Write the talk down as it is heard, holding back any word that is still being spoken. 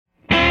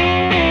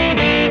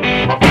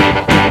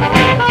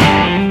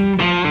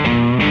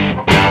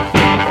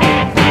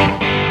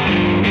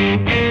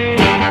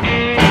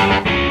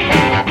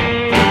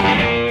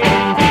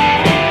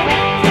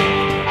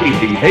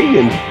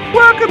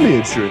from the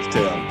insurance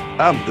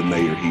town. I'm the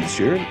mayor, Heath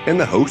Sharon, and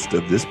the host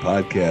of this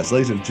podcast.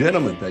 Ladies and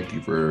gentlemen, thank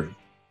you for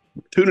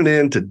tuning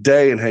in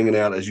today and hanging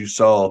out. As you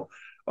saw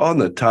on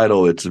the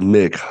title, it's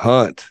Mick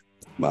Hunt,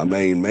 my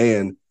main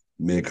man,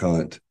 Mick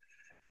Hunt.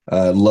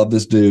 Love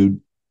this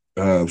dude.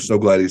 So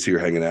glad he's here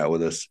hanging out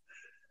with us.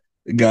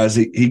 Guys,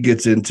 he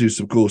gets into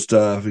some cool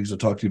stuff. He's going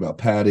to talk to you about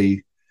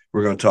Patty.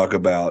 We're going to talk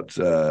about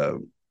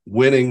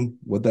winning,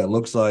 what that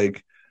looks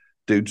like.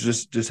 Dude,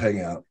 just hang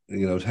out.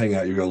 Hang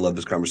out. You're going to love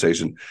this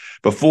conversation.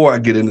 Before I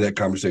get into that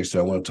conversation,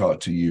 I want to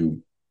talk to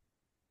you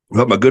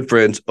about my good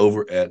friends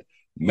over at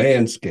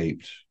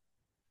Manscaped.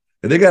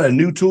 And they got a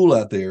new tool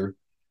out there.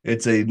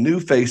 It's a new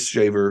face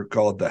shaver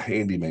called the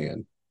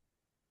Handyman.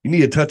 You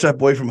need a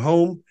touch-up away from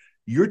home?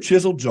 Your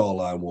chiseled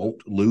jawline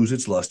won't lose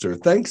its luster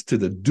thanks to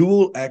the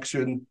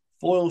dual-action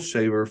foil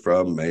shaver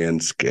from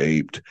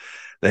Manscaped.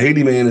 The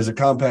Handyman is a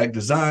compact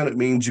design. It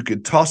means you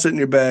could toss it in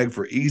your bag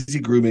for easy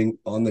grooming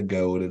on the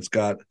go. And it's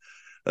got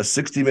a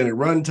 60-minute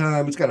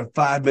runtime. It's got a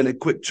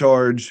 5-minute quick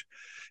charge.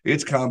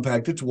 It's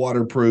compact. It's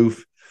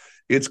waterproof.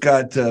 It's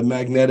got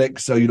magnetic,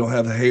 so you don't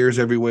have the hairs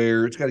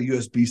everywhere. It's got a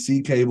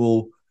USB-C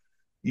cable.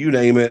 You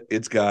name it,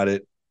 it's got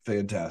it.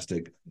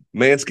 Fantastic.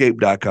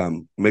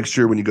 Manscaped.com. Make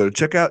sure when you go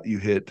to checkout, you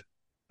hit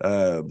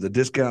the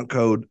discount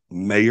code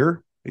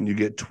MAYOR, and you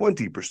get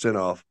 20%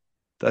 off.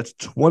 That's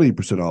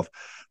 20% off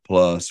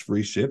plus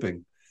free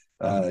shipping.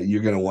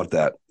 You're going to want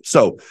that.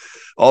 So,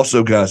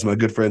 also, guys, my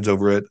good friends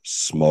over at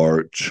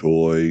Smart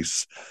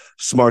Choice.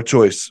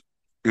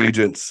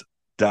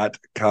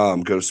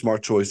 SmartChoiceAgents.com. Go to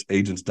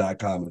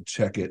SmartChoiceAgents.com and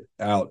check it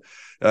out.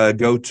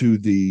 Go to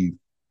the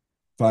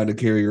find a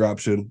carrier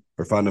option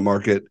or find a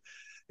market,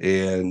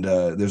 and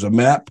there's a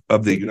map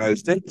of the United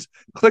States.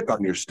 Click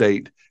on your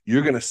state.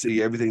 You're going to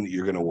see everything that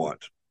you're going to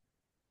want.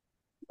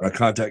 A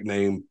contact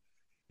name.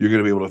 You're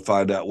going to be able to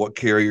find out what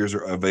carriers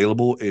are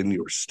available in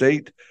your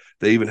state.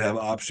 They even have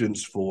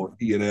options for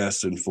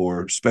E&S and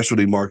for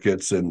specialty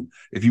markets. And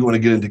if you want to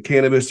get into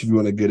cannabis, if you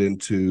want to get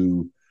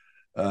into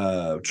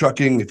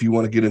trucking, if you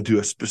want to get into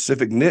a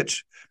specific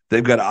niche,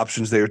 they've got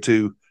options there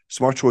too.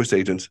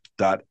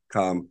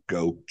 SmartChoiceAgents.com.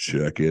 Go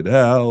check it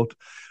out.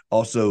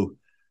 Also,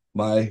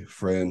 my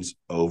friends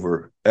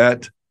over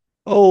at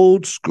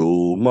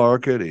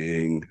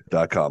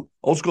OldSchoolMarketing.com.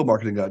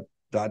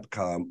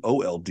 OldSchoolMarketing.com.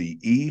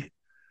 OLDE.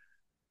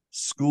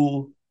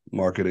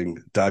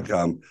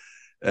 Schoolmarketing.com.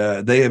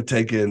 They have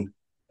taken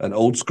an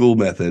old school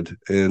method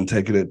and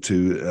taken it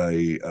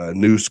to a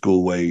new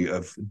school way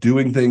of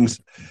doing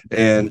things,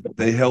 and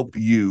they help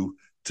you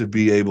to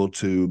be able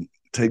to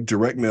take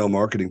direct mail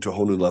marketing to a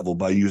whole new level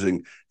by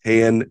using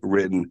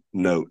handwritten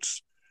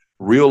notes.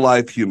 Real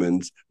life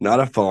humans, not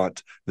a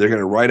font. They're going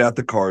to write out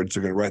the cards.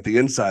 They're going to write the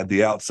inside,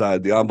 the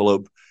outside, the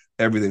envelope,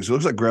 everything. So it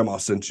looks like grandma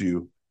sent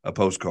you a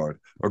postcard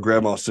or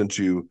grandma sent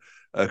you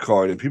a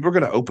card, and people are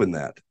going to open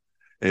that.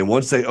 And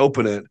once they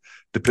open it,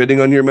 depending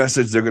on your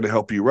message, they're going to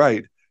help you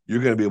write.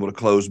 You're going to be able to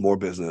close more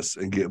business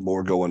and get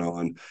more going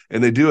on.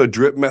 And they do a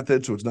drip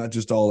method, so it's not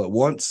just all at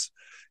once.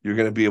 You're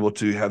going to be able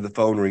to have the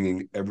phone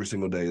ringing every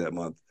single day that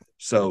month.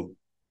 So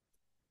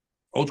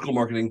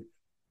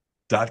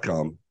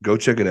oldschoolmarketing.com. Go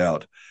check it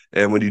out.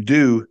 And when you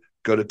do,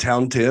 go to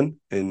Town 10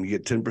 and you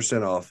get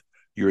 10% off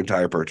your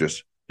entire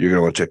purchase. You're going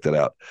to want to check that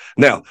out.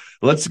 Now,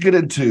 let's get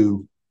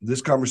into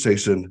this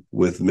conversation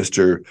with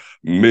Mr.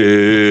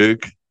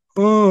 Mick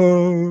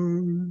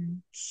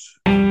Hunt.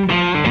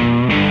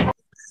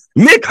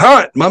 Mick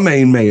Hunt, my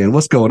main man.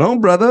 What's going on,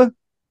 brother?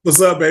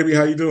 What's up, baby?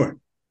 How you doing?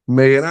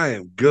 Man, I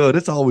am good.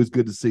 It's always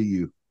good to see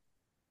you.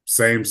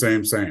 Same.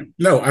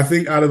 No, I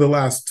think out of the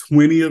last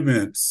 20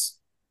 events,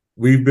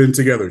 we've been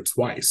together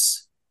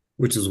twice,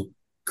 which is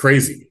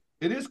crazy.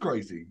 It is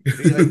crazy.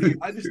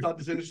 I just thought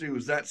this industry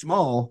was that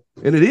small,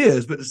 and it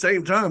is. But at the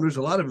same time, there's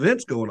a lot of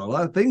events going on, a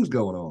lot of things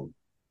going on.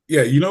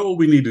 Yeah, you know what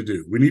we need to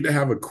do? We need to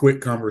have a quick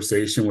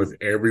conversation with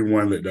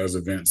everyone that does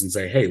events and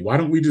say, hey, why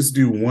don't we just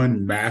do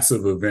one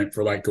massive event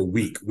for like a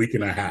week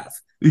and a half?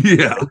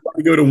 Yeah.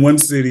 We go to one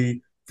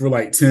city for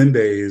like 10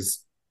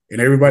 days, and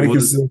everybody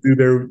can still do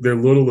their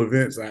little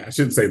events. I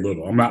shouldn't say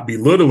little. I'm not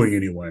belittling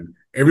anyone.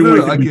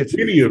 Everyone can do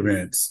many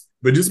events,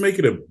 but just make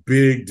it a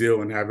big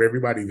deal and have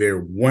everybody there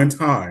one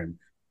time.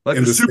 Like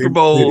the Super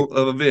Bowl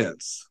of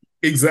events.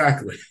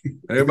 Exactly.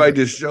 Everybody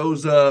just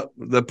shows up.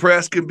 The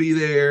press can be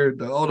there.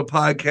 All the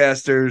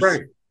podcasters.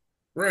 Right.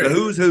 The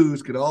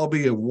who's can all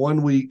be in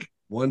 1 week,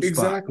 one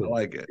spot. I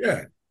like it.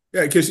 Yeah.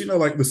 Because,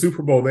 like the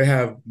Super Bowl, they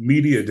have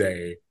Media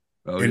Day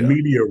and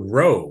Media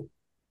Row,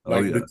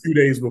 the 2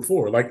 days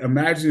before. Like,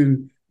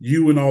 imagine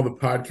you and all the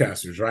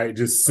podcasters, right?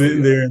 Just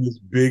sitting there in this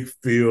big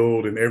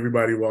field and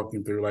everybody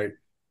walking through. Like,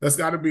 that's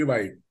got to be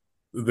like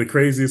the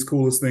craziest,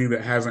 coolest thing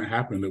that hasn't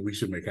happened that we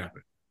should make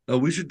happen. Oh,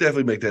 we should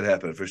definitely make that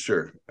happen for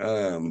sure.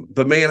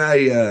 But man,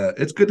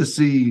 it's good to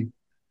see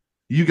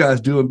you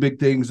guys doing big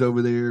things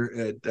over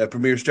there at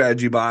Premier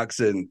Strategy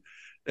Box, and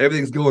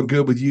everything's going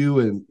good with you.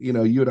 And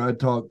you and I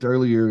talked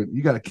earlier.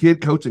 You got a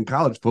kid coaching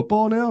college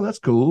football now. That's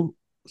cool.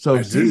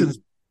 So season's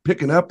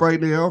picking up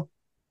right now.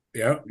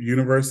 Yeah,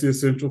 University of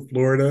Central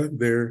Florida.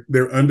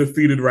 They're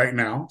undefeated right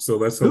now. So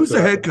let's hope. Who's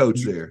the head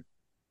coach there?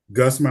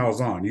 Gus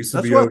Malzahn used to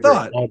That's be what I over at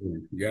thought.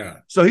 Auburn. Yeah.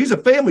 So he's a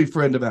family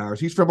friend of ours.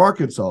 He's from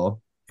Arkansas.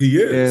 He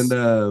is.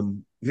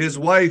 And his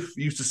wife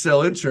used to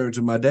sell insurance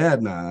with my dad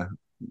and I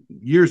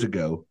years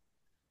ago.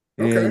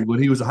 Okay. And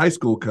when he was a high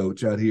school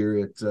coach out here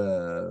at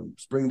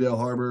Springdale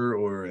Harbor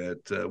or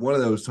at one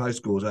of those high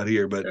schools out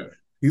here. But yeah.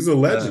 He's a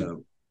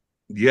legend.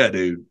 Yeah,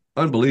 dude.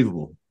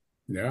 Unbelievable.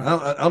 Yeah.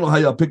 I don't know how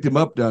y'all picked him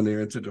up down there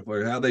in Central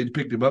Florida, how they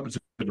picked him up in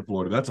Central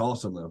Florida. That's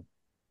awesome, though.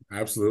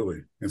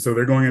 Absolutely. And so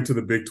they're going into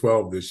the Big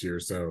 12 this year.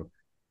 So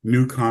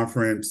new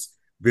conference,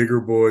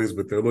 bigger boys,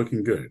 but they're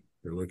looking good.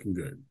 They're looking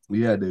good.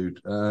 Yeah,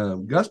 dude.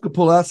 Gus could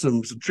pull out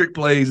some trick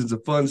plays and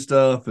some fun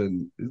stuff,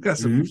 and he's got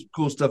some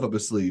cool stuff up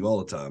his sleeve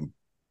all the time.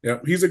 Yeah,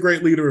 he's a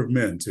great leader of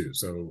men too.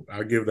 So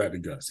I'll give that to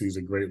Gus. He's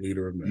a great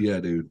leader of men. Yeah,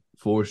 dude,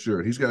 for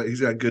sure. He's got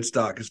good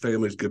stock. His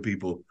family's good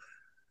people.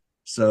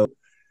 So,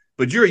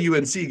 but you're a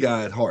UNC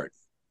guy at heart.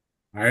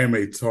 I am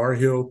a Tar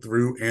Heel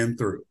through and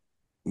through.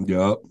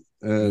 Yep.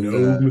 And,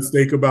 no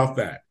mistake about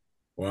that.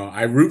 Well,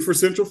 I root for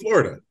Central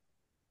Florida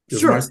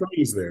because my son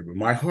is there, but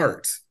my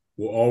heart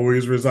will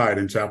always reside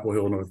in Chapel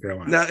Hill, North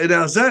Carolina.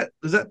 Now is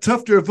that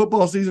tough during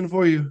football season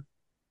for you?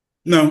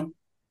 No.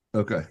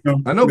 Okay.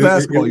 No. I know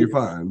basketball you're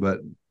fine, but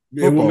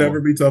football. It will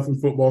never be tough in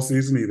football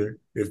season either.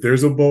 If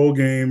there's a bowl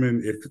game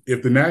and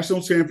if the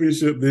national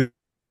championship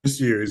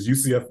this year is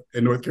UCF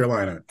in North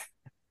Carolina,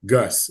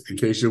 Gus, in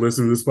case you're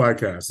listening to this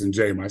podcast, and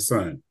Jay, my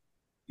son,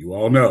 you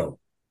all know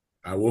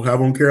I will have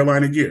on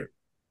Carolina gear.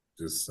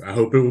 I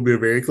hope it will be a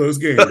very close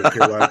game.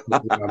 Right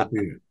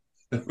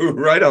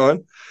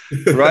on.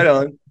 Right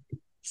on.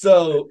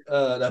 So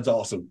that's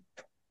awesome.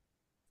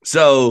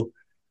 So,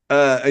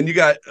 and you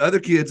got other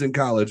kids in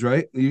college,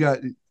 right? You got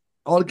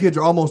all the kids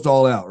are almost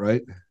all out,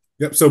 right?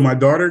 Yep. So my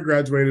daughter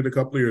graduated a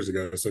couple of years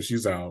ago, so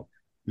she's out.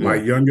 My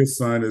youngest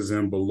son is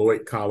in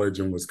Beloit College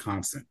in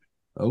Wisconsin.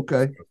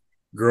 Okay. So,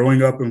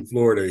 growing up in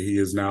Florida, he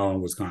is now in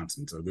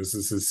Wisconsin. So this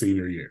is his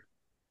senior year.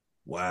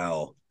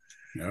 Wow.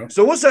 Yep.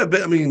 So what's that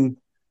bit? I mean,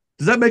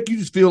 does that make you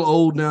just feel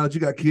old now that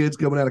you got kids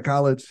coming out of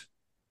college?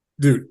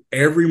 Dude,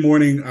 every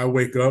morning I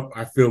wake up,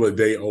 I feel a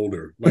day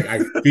older. Like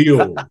I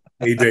feel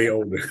a day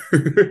older.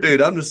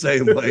 Dude, I'm the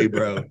same way,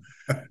 bro.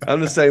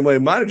 I'm the same way.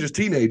 Mine are just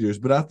teenagers,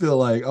 but I feel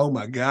like, oh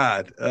my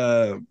God.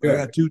 I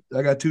got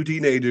two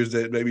teenagers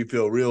that made me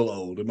feel real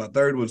old, and my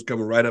third one's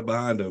coming right up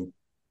behind them.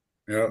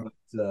 Yeah.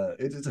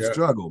 It's just a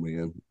struggle,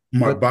 man.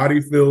 My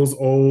body feels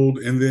old,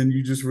 and then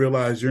you just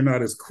realize you're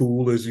not as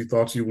cool as you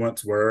thought you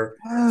once were.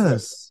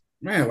 Yes.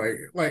 Man,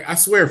 like I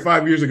swear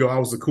 5 years ago I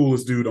was the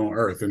coolest dude on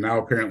earth, and now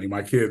apparently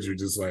my kids are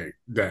just like,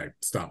 Dad,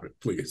 stop it,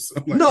 please.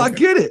 Like, no, okay. I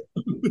get it.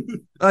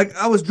 Like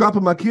I was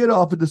dropping my kid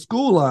off at the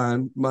school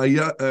line, my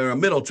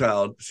middle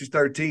child, she's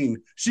 13.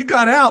 She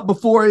got out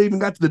before I even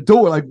got to the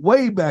door, like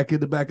way back in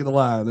the back of the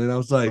line. And I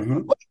was like, what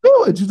are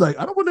you doing? She's like,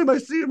 I don't want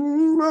anybody to see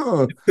him.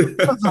 I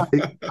was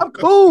like, I'm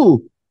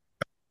cool.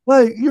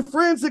 Like, your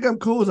friends think I'm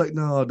cool. It's like,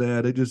 no,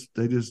 Dad, they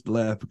just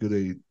laugh because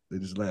they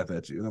just laugh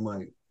at you. And I'm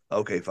like,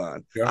 okay,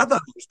 fine. Yep. I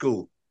thought it was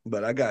cool,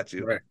 but I got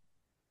you. Right.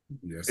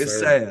 Yes, it's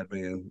sad,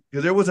 man.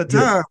 Because there was a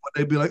time when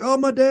they'd be like, oh,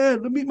 my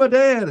dad, let me meet my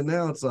dad. And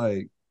now it's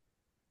like,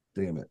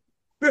 damn it.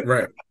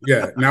 Right.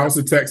 Yeah. Now it's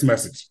a text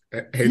message.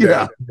 Hey,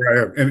 Dad,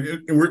 here I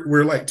am. And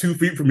we're like 2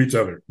 feet from each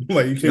other.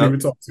 Like, you can't even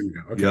talk to me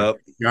now. Okay.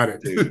 Got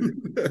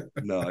it.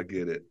 No, I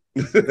get it.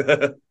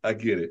 I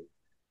get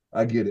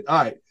it.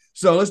 All right.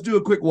 So let's do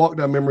a quick walk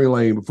down memory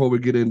lane before we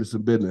get into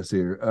some business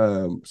here.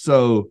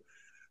 So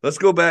let's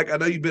go back. I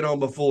know you've been on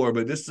before,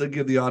 but just to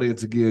give the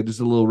audience again, just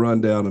a little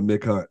rundown of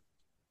Mick Hunt.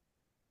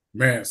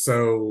 Man,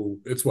 so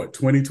it's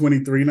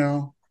 2023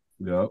 now?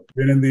 Yep.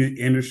 Been in the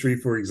industry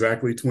for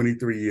exactly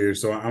 23 years.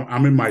 So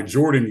I'm in my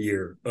Jordan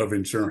year of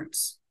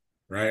insurance,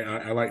 right?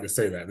 I like to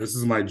say that. This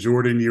is my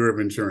Jordan year of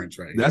insurance,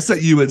 right? That's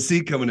at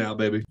UNC coming out,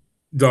 baby.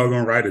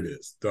 Doggone right it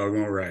is.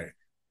 Doggone right.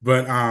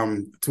 But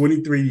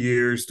 23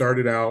 years,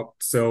 started out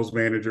sales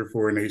manager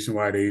for a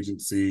nationwide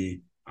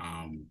agency.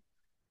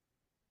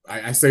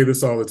 I say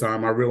this all the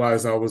time. I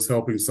realized I was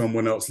helping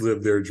someone else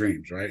live their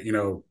dreams, right? You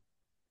know,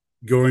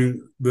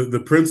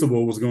 the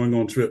principal was going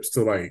on trips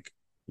to like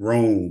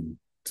Rome,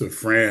 to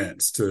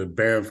France, to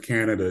Banff,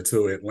 Canada,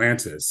 to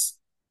Atlantis,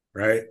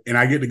 right? And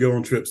I get to go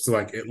on trips to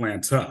like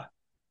Atlanta,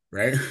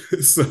 right?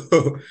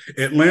 So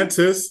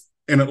Atlantis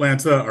and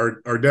Atlanta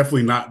are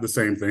definitely not the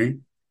same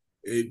thing.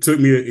 It took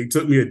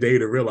me a day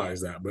to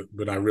realize that,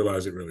 but I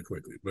realized it really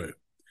quickly. But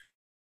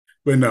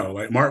no,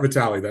 like Mark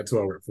Vitale, that's who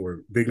I work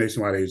for, big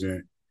nationwide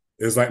agent,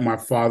 is like my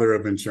father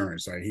of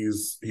insurance. Like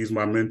he's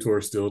my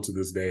mentor still to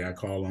this day. I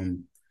call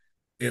him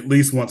at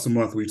least once a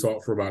month. We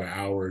talk for about an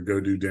hour,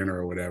 go do dinner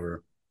or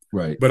whatever.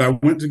 Right. But I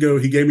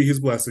he gave me his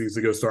blessings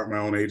to go start my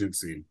own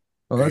agency.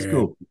 Oh, that's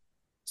cool.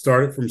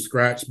 Started from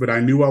scratch, but I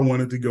knew I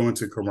wanted to go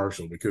into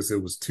commercial because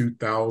it was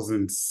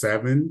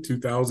 2007,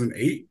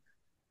 2008,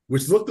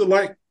 which looked a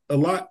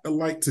lot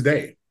alike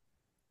today,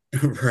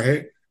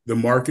 right? The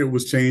market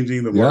was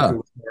changing. The market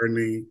was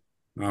hardening.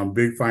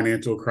 Big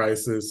financial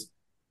crisis.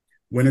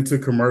 Went into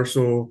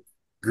commercial,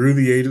 grew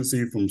the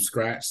agency from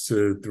scratch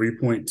to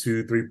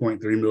 3.2,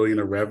 3.3 million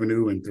of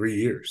revenue in 3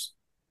 years.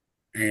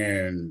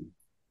 And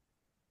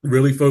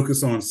really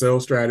focus on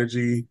sales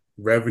strategy,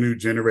 revenue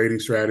generating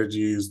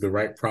strategies, the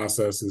right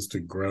processes to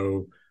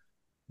grow.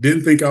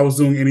 Didn't think I was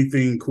doing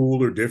anything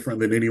cool or different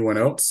than anyone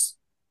else,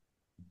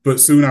 but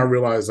soon I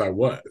realized I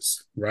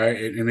was, right?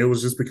 And it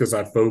was just because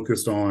I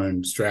focused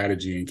on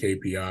strategy and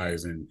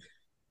KPIs,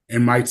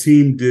 and my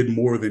team did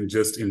more than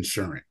just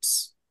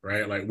insurance,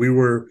 right? Like we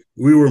were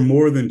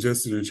more than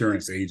just an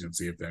insurance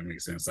agency, if that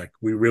makes sense. Like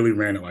we really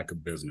ran it like a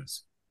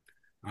business.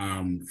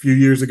 A few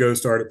years ago,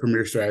 started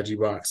Premier Strategy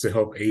Box to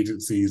help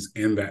agencies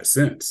in that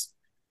sense,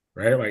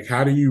 right? Like,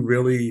 how do you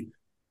really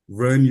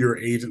run your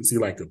agency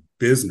like a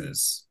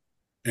business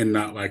and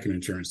not like an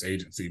insurance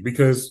agency?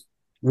 Because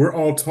we're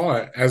all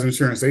taught as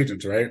insurance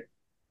agents, right,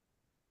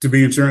 to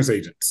be insurance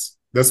agents.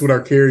 That's what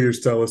our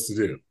carriers tell us to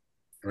do,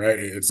 right?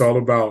 It's all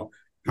about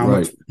how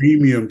much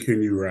premium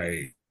can you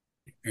write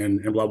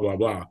and blah, blah,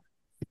 blah.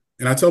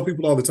 And I tell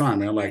people all the time,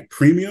 man, like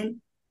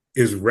premium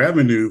is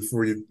revenue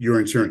for your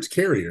insurance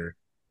carrier.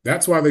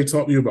 That's why they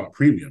taught me about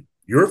premium.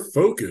 Your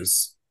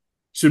focus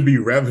should be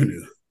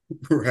revenue,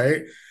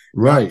 right?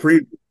 Right. Not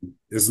premium.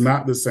 It's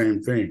not the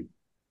same thing.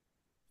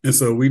 And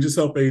so we just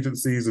help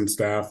agencies and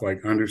staff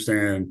like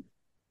understand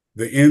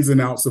the ins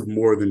and outs of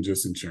more than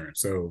just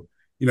insurance. So,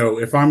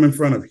 if I'm in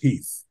front of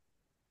Heath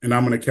and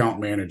I'm an account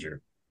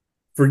manager,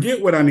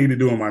 forget what I need to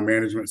do in my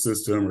management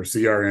system or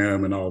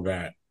CRM and all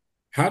that.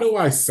 How do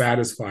I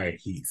satisfy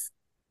Heath,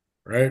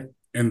 right?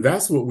 And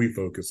that's what we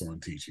focus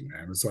on teaching,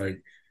 man. It's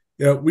like,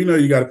 yeah, we know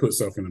you got to put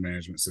stuff in the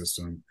management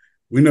system.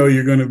 We know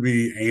you're going to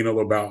be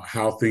anal about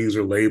how things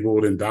are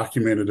labeled and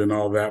documented and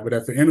all that. But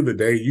at the end of the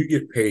day, you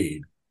get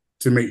paid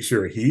to make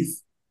sure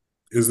Heath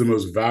is the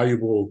most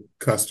valuable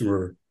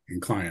customer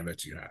and client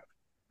that you have,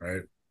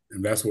 right?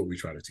 And that's what we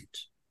try to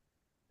teach.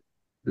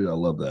 Yeah, I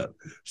love that.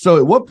 So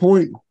at what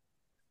point,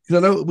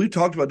 because I know we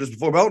talked about this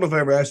before, but I don't know if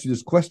I ever asked you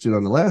this question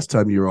on the last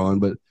time you were on,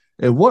 but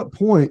at what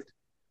point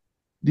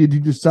did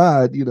you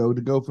decide,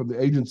 to go from the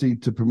agency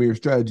to Premier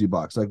Strategy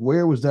Box? Like,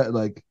 where was that?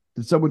 Like,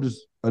 did someone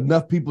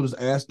enough people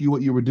just ask you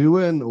what you were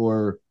doing,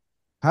 or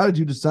how did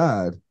you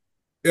decide?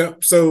 Yeah.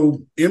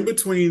 So in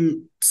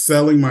between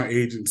selling my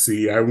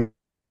agency, I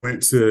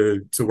went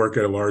to work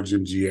at a large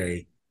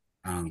MGA.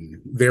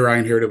 There I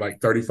inherited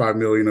like 35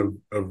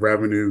 million of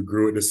revenue,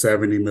 grew it to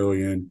 70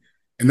 million.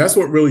 And that's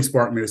what really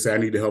sparked me to say I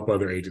need to help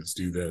other agents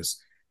do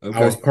this. Okay.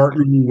 I was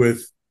partnering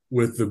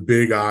with the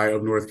Big I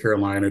of North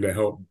Carolina to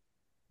help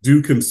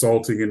do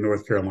consulting in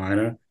North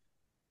Carolina.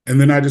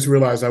 And then I just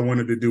realized I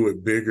wanted to do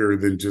it bigger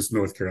than just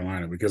North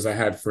Carolina because I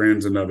had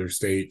friends in other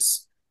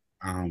states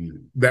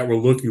that were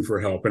looking for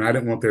help. And I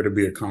didn't want there to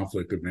be a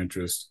conflict of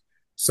interest.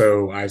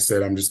 So I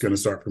said, I'm just going to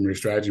start Premier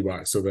Strategy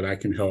Box so that I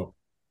can help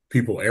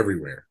people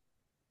everywhere.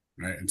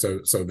 Right. And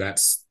so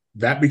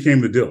that became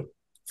the deal.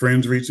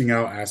 Friends reaching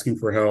out, asking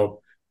for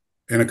help.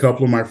 And a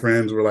couple of my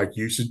friends were like,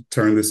 you should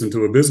turn this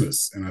into a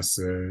business. And I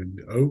said,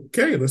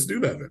 okay, let's do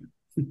that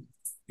then.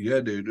 Yeah,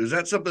 dude. Is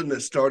that something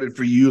that started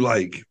for you,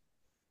 like,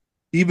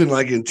 even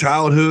like in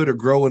childhood or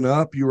growing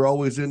up, you were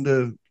always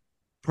into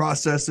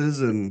processes?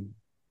 And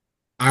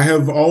I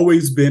have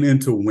always been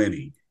into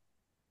winning.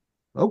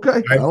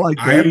 Okay. I like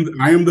that.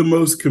 I am the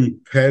most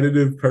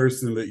competitive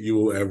person that you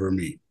will ever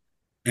meet.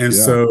 And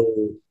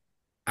so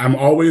I'm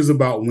always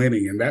about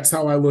winning. And that's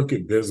how I look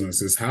at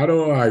business is how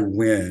do I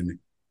win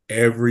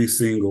every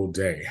single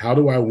day? How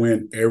do I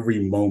win every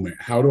moment?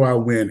 How do I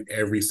win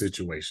every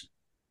situation?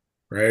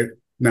 Right?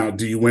 Now,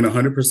 do you win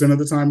 100% of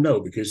the time? No,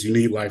 because you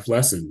need life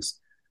lessons.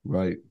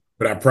 Right.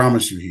 But I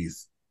promise you,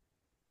 Heath,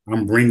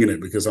 I'm bringing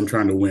it because I'm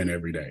trying to win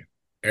every day.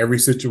 Every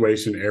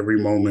situation, every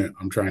moment,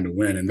 I'm trying to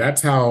win. And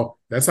that's how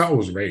I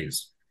was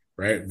raised,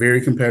 right? Very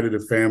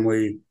competitive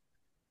family.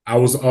 I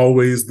was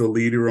always the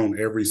leader on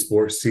every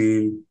sports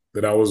team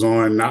that I was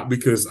on, not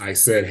because I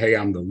said, hey,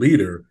 I'm the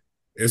leader.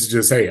 It's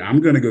just, hey,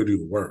 I'm going to go do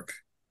the work,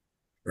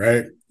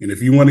 right? And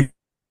if you want to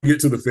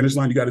get to the finish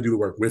line, you got to do the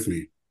work with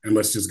me, and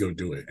let's just go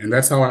do it. And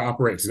that's how I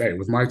operate today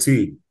with my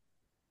team.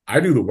 I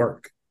do the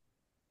work,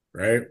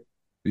 right?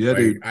 Yeah,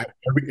 dude.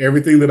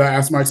 Everything that I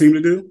ask my team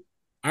to do,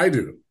 I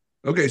do.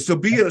 Okay, so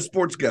being a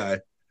sports guy,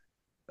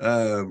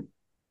 and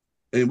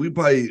we're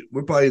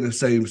probably in the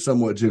same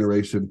somewhat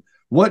generation.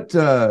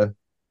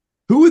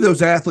 Who are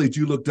those athletes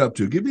you looked up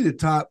to? Give me the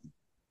top.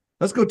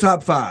 Let's go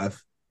top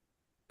 5.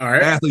 All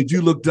right. Athletes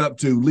you looked up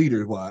to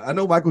leader wise. I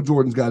know Michael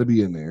Jordan's got to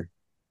be in there,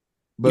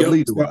 but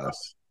leader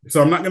wise.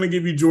 So I'm not going to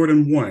give you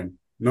Jordan 1.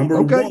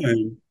 Number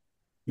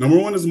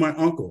one is my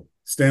uncle,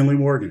 Stanley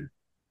Morgan.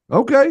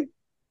 Okay.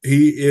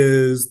 He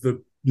is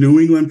the New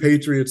England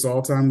Patriots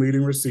all-time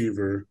leading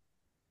receiver.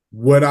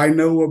 What I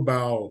know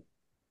about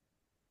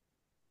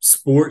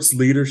sports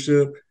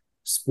leadership,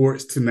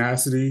 sports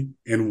tenacity,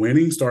 and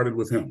winning started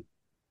with him.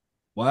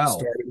 Wow.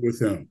 Started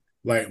with him.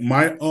 Like,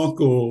 my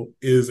uncle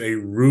is a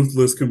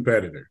ruthless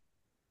competitor,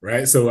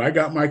 right? So I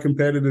got my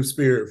competitive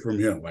spirit from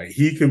him. Like,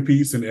 he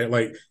competes and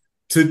like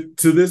to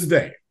this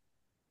day,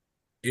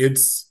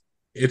 it's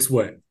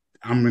what?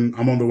 I'm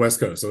on the West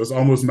Coast. So it's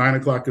almost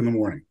 9:00 in the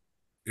morning.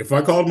 If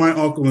I called my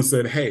uncle and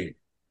said, hey,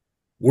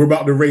 we're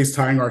about to race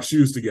tying our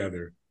shoes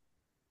together,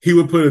 he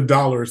would put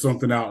 $1 or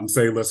something out and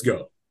say, let's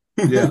go.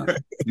 Yeah.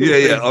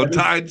 Yeah. On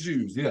tied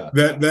shoes. Yeah.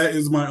 That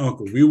is my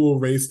uncle. We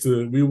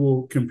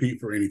will compete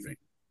for anything.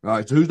 All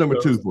right. So who's number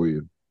two for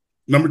you?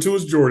 Number 2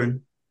 is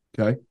Jordan.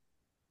 Okay.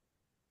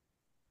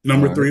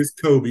 Number 3 is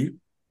Kobe.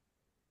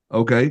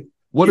 Okay.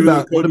 What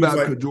about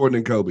like, Jordan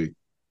and Kobe?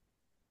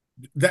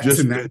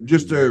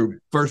 Just their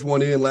first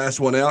one in, last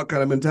one out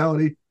kind of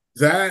mentality.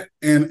 That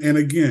and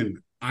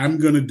again, I'm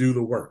gonna do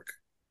the work.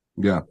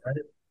 Yeah. Right?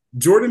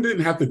 Jordan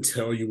didn't have to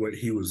tell you what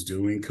he was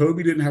doing.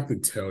 Kobe didn't have to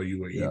tell you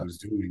what he was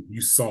doing.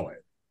 You saw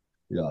it.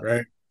 Yeah.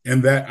 Right.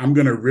 And that I'm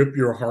gonna rip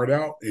your heart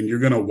out, and you're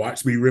gonna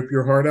watch me rip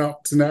your heart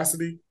out.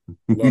 Tenacity.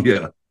 Love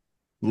it.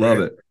 Love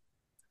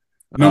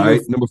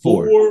it. Number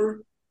 4,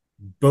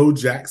 Bo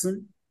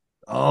Jackson.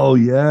 Oh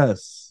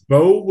yes.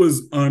 Bo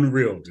was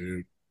unreal,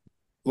 dude.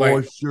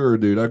 For sure,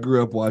 dude. I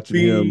grew up watching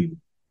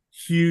him.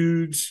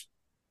 Huge,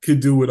 could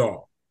do it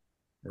all.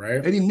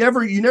 Right. And you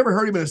never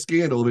heard him in a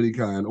scandal of any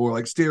kind, or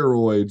like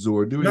steroids,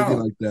 or do anything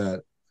like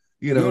that.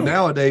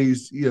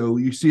 Nowadays,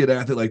 you see an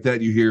athlete like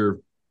that, you hear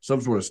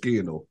some sort of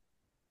scandal.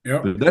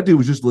 Yeah. But that dude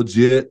was just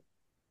legit,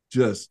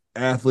 just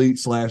athlete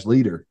 /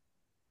 leader.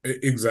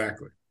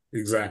 Exactly.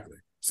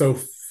 So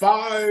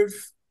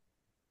five's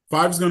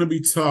going to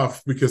be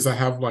tough because I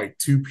have like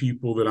 2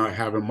 people that I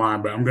have in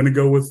mind, but I'm going to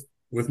go with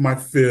my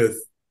 5th,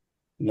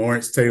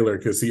 Lawrence Taylor,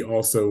 because he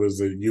also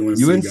is a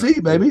UNC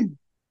guy. Baby.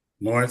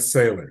 Lawrence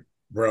Taylor,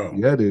 bro.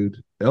 Yeah,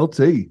 dude.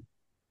 LT.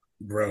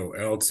 Bro,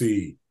 LT.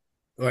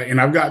 And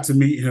I've got to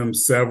meet him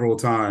several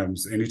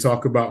times, and you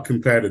talk about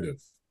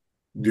competitive.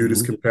 Dude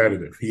is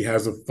competitive. He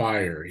has a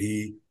fire.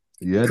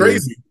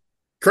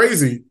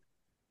 Crazy.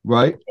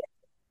 Right.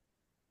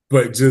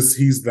 But just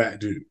he's that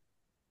dude.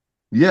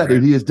 Yeah, right?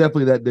 Dude, he is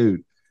definitely that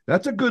dude.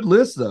 That's a good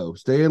list, though.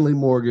 Stanley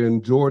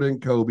Morgan, Jordan,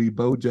 Kobe,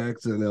 Bo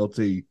Jackson, and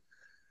LT.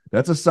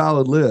 That's a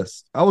solid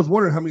list. I was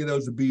wondering how many of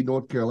those would be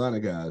North Carolina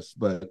guys,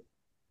 but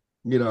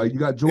you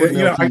got Jordan.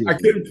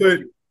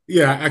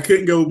 I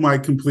couldn't go my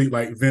complete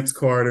like Vince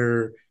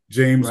Carter,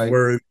 James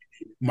Worthy,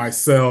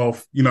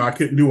 myself. I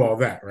couldn't do all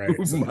that, right?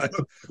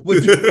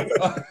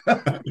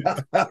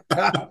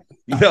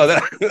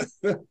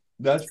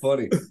 That's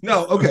funny.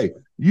 No, okay.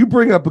 You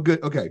bring up a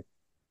good. Okay,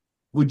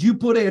 would you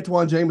put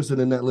Antoine Jameson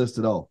in that list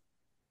at all,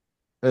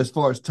 as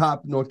far as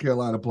top North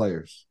Carolina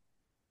players?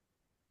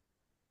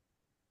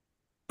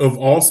 Of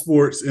all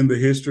sports in the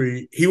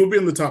history, he will be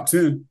in the top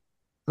 10.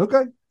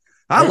 Okay.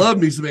 I love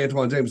me some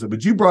Antoine Jameson,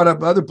 but you brought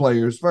up other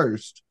players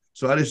first.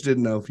 So I just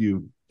didn't know if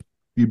you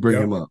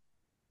bring him up.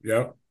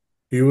 Yeah.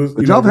 He was.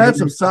 But y'all have had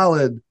some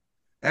solid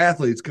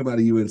athletes come out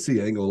of UNC,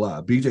 I ain't gonna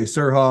lie. BJ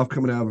Surhoff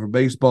coming out from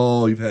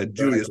baseball. You've had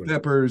Julius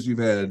Peppers, you've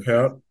had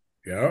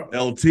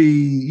LT,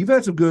 you've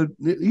had some good,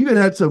 you even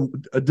had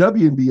a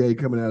WNBA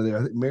coming out of there.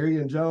 I think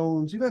Marion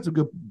Jones, you've had some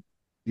good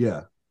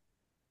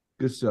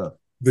stuff.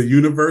 The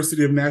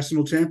University of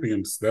National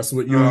Champions. That's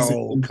what UNC.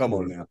 Oh, come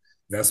on now.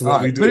 That's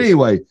what we do. But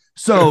anyway,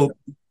 so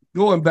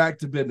going back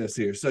to business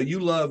here. So you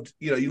love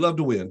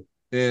to win,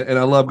 and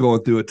I love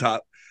going through a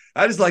top.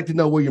 I just like to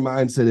know where your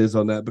mindset is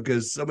on that,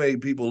 because so many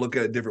people look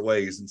at it different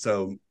ways, and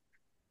so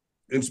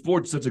in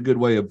sports, such a good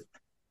way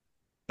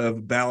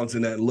of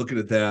balancing that and looking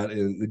at that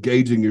and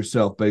gauging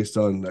yourself based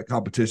on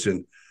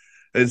competition.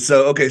 And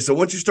so, so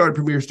once you started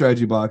Premier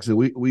Strategy Boxing,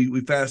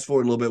 we fast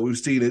forward a little bit. We've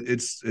seen it.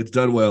 It's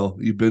done well.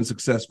 You've been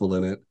successful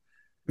in it.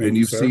 And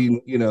you've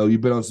seen,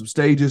 you've been on some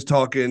stages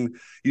talking,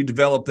 you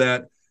developed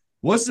that.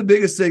 What's the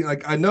biggest thing?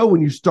 Like, I know when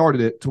you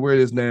started it to where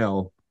it is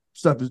now,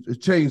 stuff has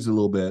changed a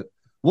little bit.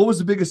 What was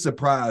the biggest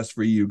surprise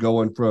for you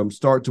going from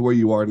start to where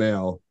you are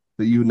now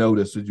that you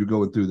noticed as you're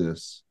going through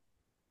this?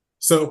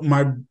 So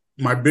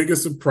my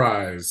biggest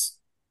surprise,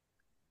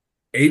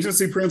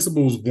 agency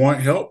principals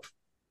want help,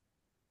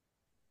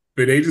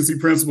 but agency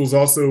principals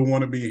also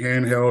want to be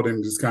handheld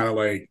and just kind of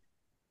like,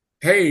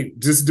 hey,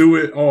 just do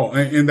it all.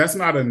 And that's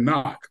not a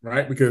knock,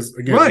 right? Because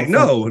again,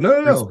 no.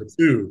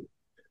 Too,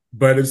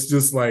 but it's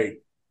just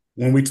like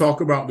when we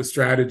talk about the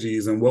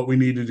strategies and what we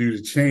need to do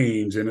to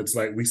change, and it's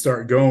like we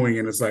start going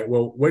and it's like,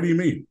 well, what do you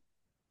mean?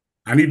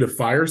 I need to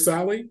fire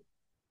Sally?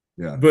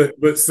 Yeah.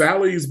 But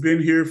Sally's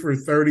been here for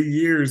 30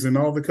 years and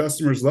all the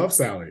customers love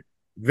Sally.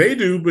 They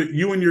do, but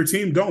you and your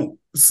team don't.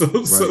 So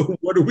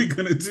what are we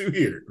going to do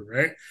here,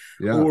 right?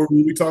 Yeah. Or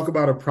when we talk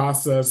about a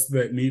process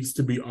that needs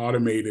to be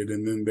automated,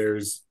 and then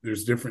there's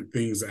different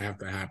things that have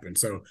to happen.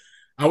 So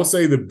I would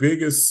say the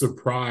biggest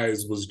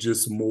surprise was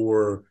just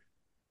more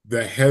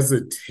the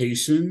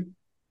hesitation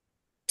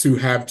to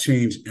have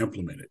change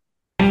implemented.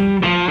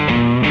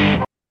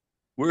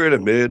 We're in a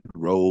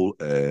mid-roll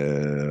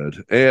ad,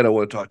 and I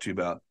want to talk to you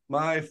about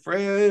my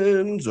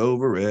friends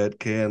over at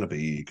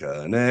Canopy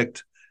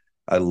Connect.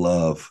 I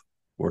love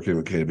working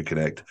with Canopy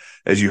Connect.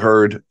 As you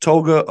heard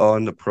Tolga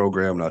on the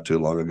program not too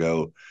long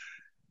ago,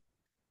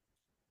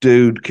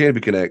 dude,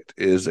 Canopy Connect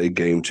is a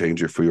game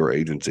changer for your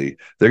agency.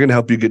 They're going to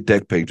help you get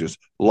deck pages,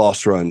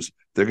 loss runs.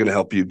 They're going to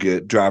help you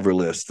get driver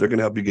lists. They're going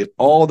to help you get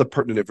all the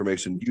pertinent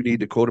information you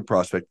need to quote a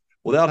prospect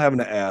without having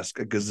to ask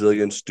a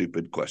gazillion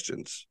stupid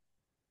questions.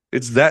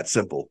 It's that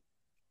simple,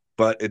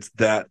 but it's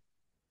that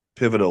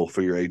pivotal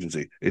for your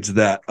agency. It's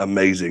that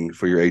amazing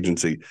for your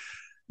agency.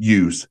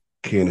 use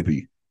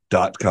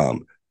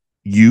canopy.com.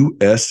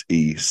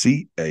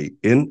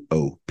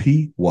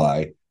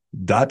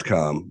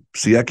 USECANOPY.com.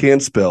 See, I can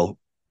spell.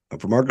 I'm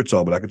from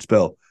Arkansas, but I can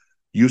spell.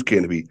 Use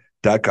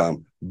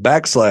canopy.com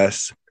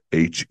 /HEATH.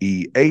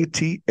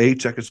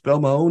 I can spell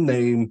my own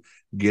name,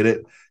 get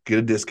it, get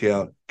a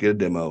discount, get a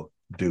demo,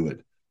 do it.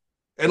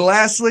 And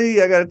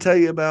lastly, I got to tell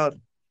you about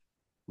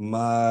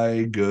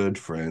my good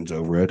friends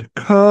over at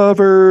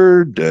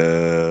CoverDesk.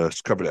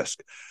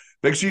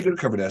 Make sure you go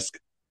to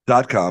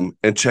CoverDesk.com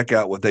and check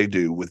out what they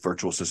do with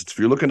virtual assistants. If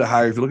you're looking to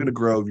hire, if you're looking to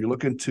grow, if you're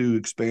looking to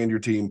expand your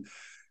team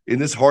in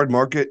this hard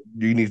market,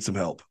 you need some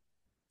help.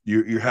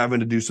 You're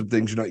having to do some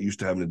things you're not used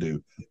to having to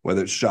do,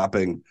 whether it's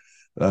shopping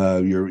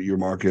your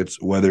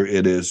markets, whether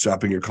it is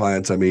shopping your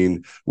clients. I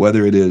mean,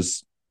 whether it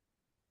is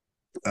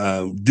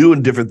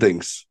doing different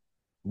things,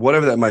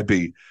 whatever that might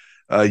be,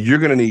 you're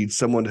going to need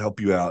someone to help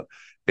you out.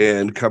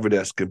 And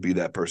CoverDesk could be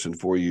that person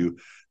for you.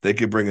 They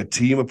could bring a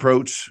team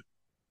approach,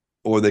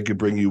 or they could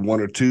bring you one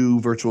or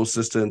two virtual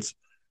assistants.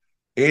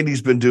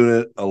 Andy's been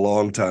doing it a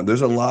long time.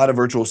 There's a lot of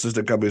virtual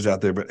assistant companies out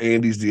there, but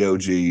Andy's the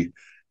OG.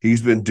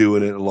 He's been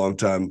doing it a long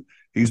time.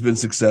 He's been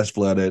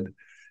successful at it,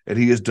 and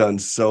he has done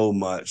so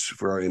much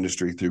for our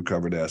industry through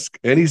CoverDesk.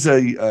 And he's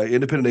a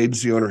independent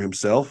agency owner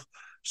himself,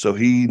 so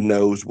he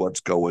knows what's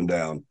going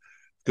down.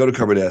 Go to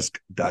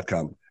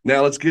CoverDesk.com.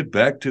 Now let's get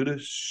back to the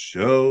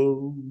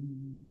show.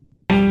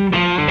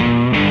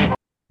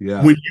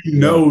 Yeah. When you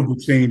know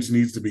the change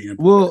needs to be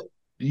implemented. Well,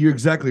 you're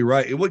exactly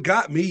right. And what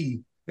got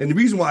me, and the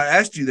reason why I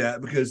asked you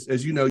that, because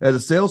as you know, as a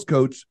sales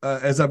coach,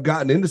 as I've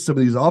gotten into some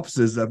of these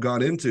offices I've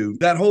gone into,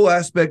 that whole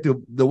aspect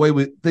of the way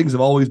things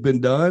have always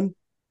been done,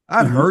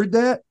 I'd heard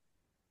that,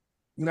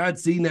 and I'd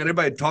seen that.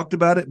 Everybody talked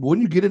about it. But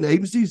when you get into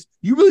agencies,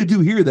 you really do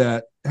hear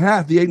that.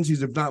 Half the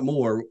agencies, if not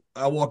more,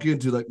 I walk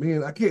into like,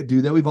 man, I can't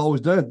do that. We've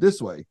always done it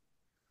this way.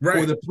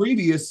 Right. Or the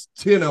previous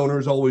 10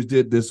 owners always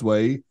did this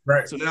way.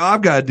 Right. So now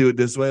I've got to do it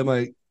this way. I'm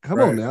like, come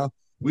on now.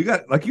 We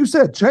got, like you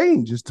said,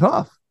 change is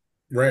tough.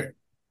 Right.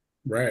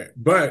 Right.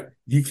 But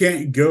you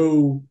can't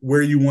go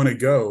where you want to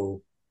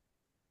go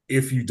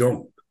if you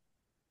don't.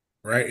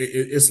 Right.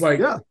 It's like,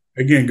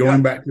 again,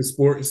 going back to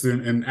sports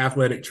and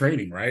athletic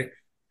training, right?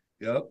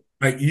 Yep.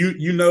 Like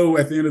you know,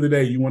 at the end of the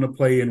day, you want to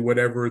play in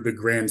whatever the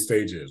grand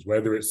stage is,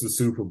 whether it's the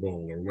Super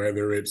Bowl or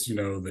whether it's, the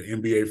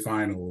NBA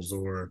Finals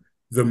or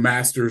the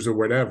Masters or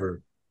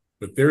whatever.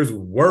 But there's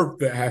work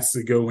that has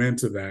to go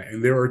into that.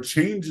 And there are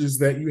changes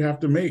that you have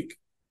to make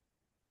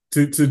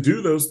to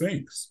do those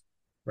things,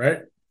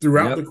 right?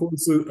 Throughout the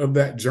course of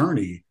that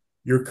journey,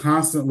 you're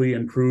constantly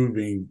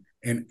improving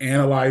and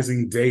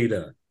analyzing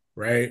data,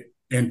 right?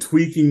 And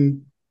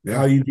tweaking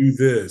how you do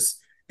this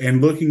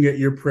and looking at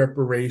your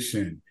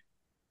preparation,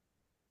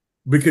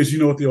 because you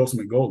know what the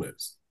ultimate goal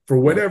is. For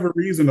whatever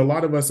reason, a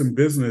lot of us in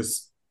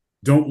business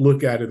don't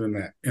look at it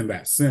in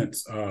that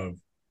sense of,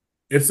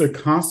 it's a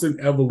constant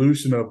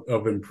evolution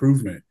of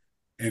improvement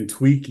and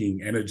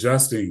tweaking and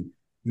adjusting,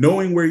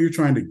 knowing where you're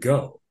trying to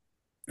go.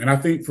 And I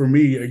think for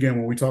me, again,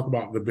 when we talk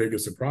about the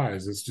biggest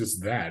surprise, it's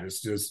just that.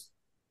 It's just,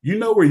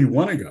 where you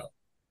want to go,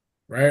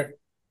 right?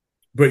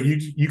 But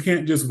you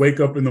can't just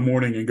wake up in the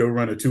morning and go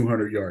run a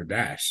 200-yard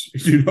dash.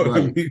 You know what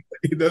I mean?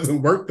 It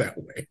doesn't work that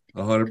way.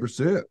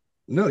 100%.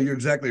 No, you're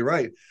exactly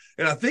right.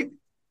 And I think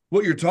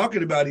what you're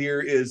talking about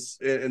here is,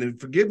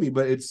 and forgive me,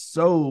 but it's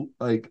so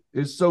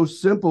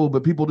simple,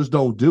 but people just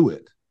don't do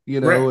it,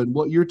 and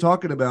what you're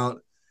talking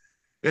about.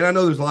 And I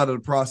know there's a lot of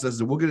the processes,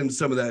 and we'll get into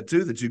some of that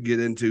too, that you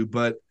get into,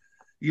 but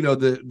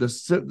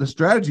the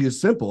strategy is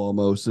simple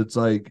almost. It's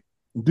like,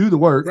 do the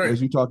work,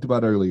 as you talked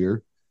about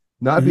earlier,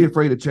 not be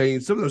afraid of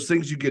change. Some of those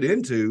things you get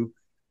into,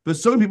 but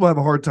so many people have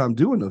a hard time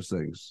doing those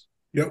things.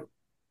 Yep.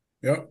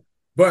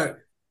 But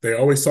they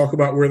always talk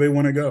about where they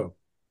want to go,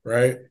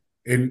 right?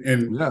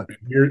 And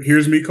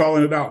here's me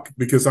calling it out,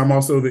 because I'm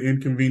also the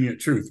inconvenient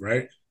truth,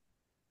 right?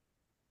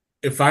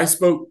 If I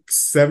spoke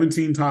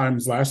 17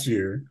 times last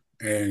year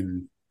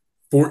and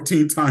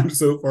 14 times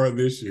so far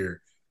this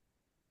year,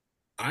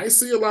 I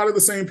see a lot of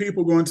the same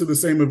people going to the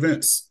same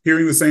events,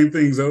 hearing the same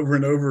things over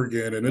and over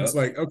again. And it's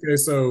like, okay,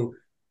 so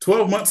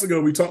 12 months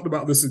ago, we talked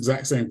about this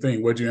exact same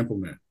thing. What'd you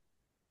implement?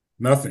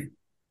 Nothing.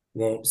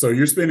 Well, so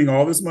you're spending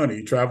all this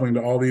money traveling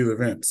to all these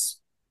events.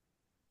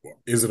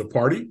 Is it a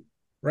party?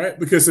 Right?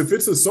 Because if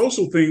it's a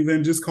social thing,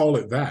 then just call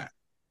it that.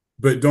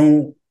 But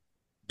don't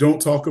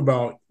talk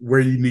about where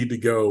you need to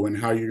go and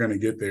how you're going to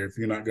get there if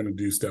you're not going to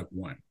do step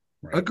one.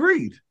 Right?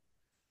 Agreed.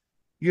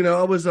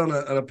 I was on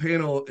a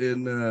panel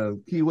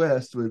in Key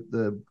West with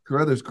the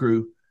Carruthers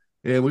crew,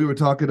 and we were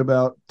talking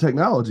about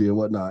technology and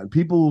whatnot. And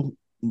people,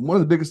 one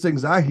of the biggest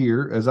things I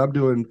hear as I'm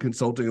doing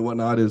consulting and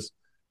whatnot is,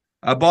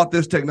 I bought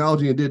this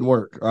technology and it didn't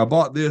work, or I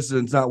bought this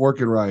and it's not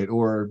working right,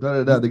 or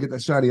They get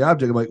that shiny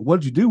object. I'm like, what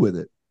did you do with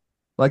it?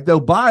 Like, they'll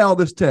buy all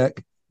this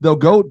tech. They'll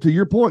go, to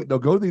your point, they'll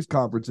go to these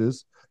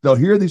conferences. They'll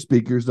hear these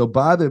speakers. They'll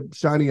buy the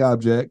shiny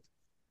object,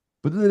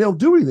 but then they don't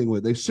do anything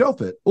with it. They shelf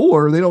it,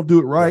 or they don't do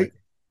it right.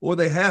 Or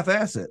they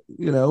half-ass it,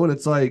 and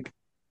it's like,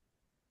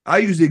 I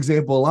use the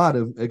example a lot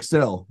of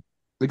Excel.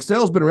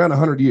 Excel's been around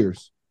 100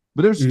 years.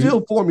 but there's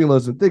still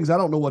formulas and things I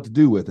don't know what to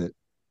do with it.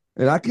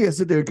 And I can't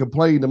sit there and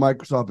complain to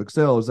Microsoft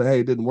Excel and say, hey,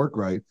 it didn't work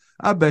right.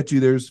 I bet you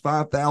there's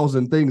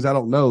 5,000 things I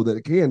don't know that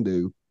it can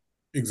do.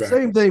 Exactly.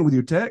 Same thing with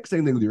your tech,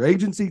 same thing with your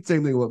agency,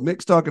 same thing with what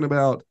Mick's talking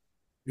about.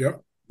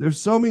 Yep. There's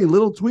so many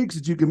little tweaks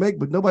that you can make,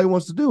 but nobody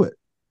wants to do it.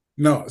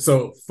 No.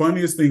 So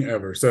funniest thing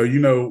ever. So,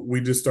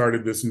 we just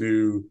started this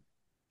new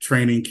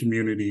training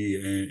community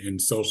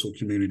and social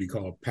community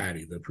called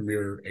Patty, the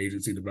Premier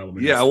Agency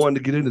Development Yeah, Institute. I wanted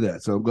to get into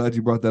that. So I'm glad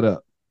you brought that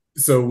up.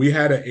 So we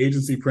had an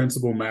agency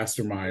principal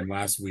mastermind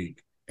last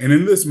week. And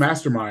in this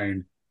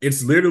mastermind,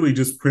 it's literally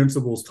just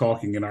principals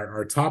talking. And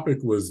our topic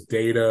was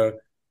data.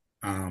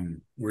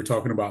 We're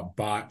talking about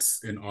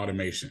bots and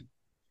automation.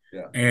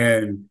 Yeah.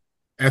 And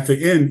at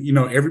the end,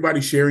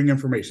 everybody's sharing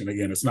information.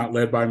 Again, it's not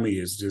led by me.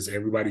 It's just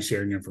everybody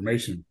sharing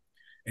information.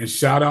 And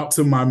shout out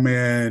to my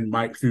man,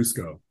 Mike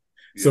Fusco.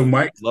 Yeah, so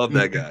Mike, love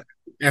that guy.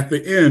 At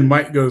the end,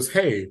 Mike goes,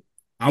 hey,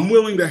 I'm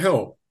willing to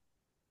help.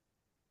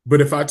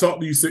 But if I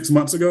talked to you 6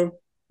 months ago,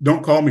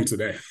 don't call me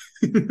today.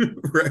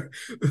 Right?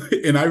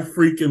 And I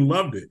freaking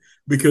loved it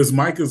because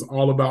Mike is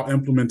all about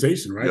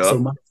implementation, right? Yep.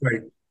 So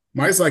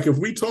Mike's like, if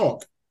we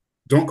talk,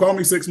 don't call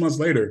me 6 months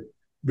later,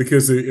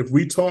 because if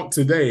we talk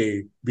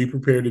today, be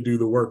prepared to do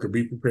the work or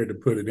be prepared to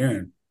put it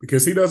in,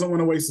 because he doesn't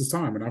want to waste his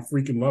time. And I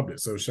freaking loved it.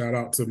 So shout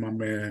out to my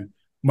man,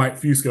 Mike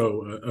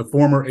Fusco, a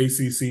former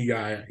ACC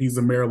guy. He's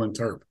a Maryland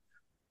Terp.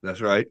 That's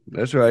right.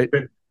 That's right.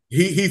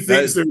 He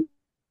thinks they're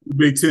the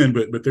Big Ten,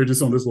 but they're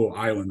just on this little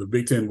island. The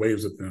Big Ten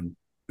waves at them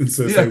and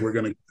says, hey, we're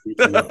going to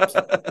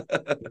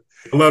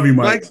I love you,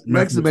 Mike.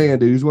 Mike's the man,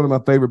 dude. He's one of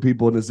my favorite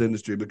people in this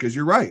industry, because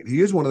you're right.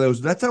 He is one of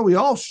those. That's how we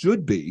all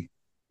should be.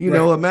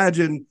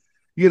 Imagine,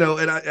 and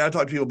I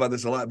talk to people about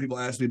this a lot. People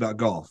ask me about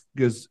golf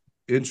because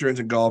insurance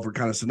and golf are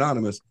kind of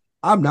synonymous.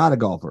 I'm not a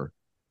golfer.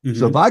 Mm-hmm.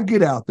 So if I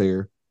get out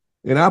there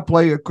and I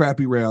play a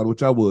crappy round,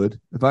 which I would,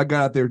 if I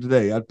got out there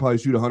today, I'd probably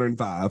shoot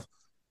 105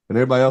 and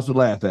everybody else would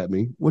laugh at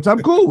me, which I'm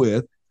cool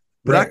with.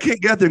 But I can't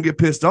get out there and get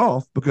pissed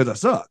off because I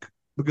suck,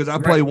 because I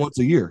play once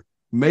a year,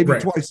 maybe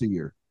twice a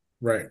year.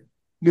 Right.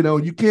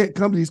 You can't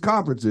come to these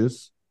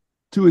conferences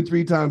 2 or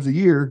 3 times a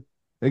year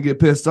and get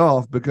pissed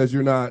off because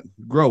you're not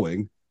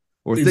growing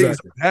or things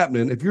are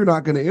happening if you're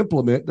not going to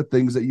implement the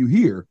things that you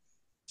hear.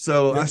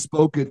 So I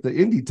spoke at the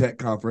Indie Tech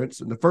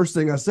conference, and the first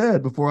thing I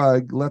said before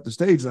I left the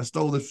stage, and I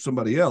stole this from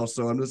somebody else,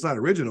 so it's not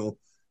original,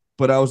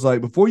 but I was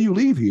like, before you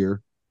leave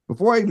here,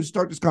 before I even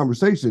start this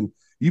conversation,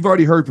 you've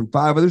already heard from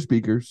 5 other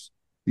speakers.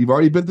 You've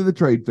already been to the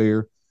trade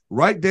fair.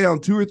 Write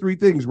down 2 or 3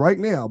 things right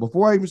now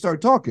before I even start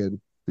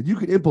talking that you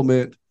can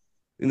implement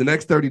in the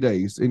next 30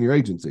 days in your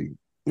agency.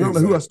 I don't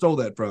know who I stole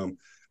that from,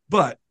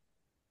 but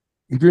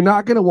if you're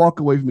not going to walk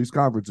away from these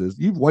conferences,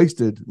 you've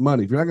wasted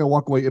money. If you're not going to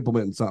walk away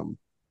implementing something.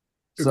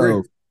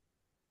 So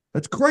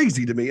that's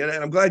crazy to me. And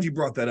I'm glad you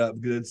brought that up,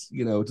 because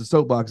it's a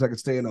soapbox I could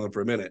stand on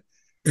for a minute.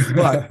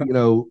 But,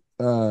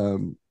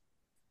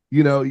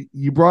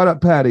 you brought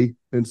up Patty.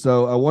 And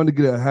so I wanted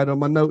to I had on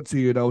my notes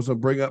here, and I was going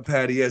to bring up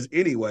Patty as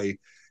anyway,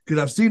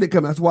 because I've seen it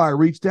come. That's why I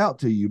reached out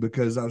to you,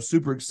 because I was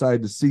super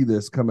excited to see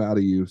this come out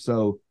of you.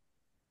 So,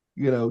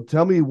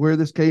 tell me where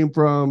this came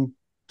from.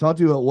 Talk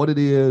to you about what it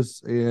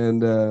is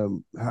and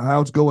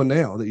how it's going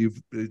now that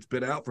it's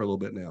been out for a little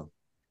bit now.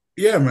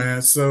 Yeah,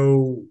 man.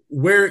 So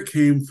where it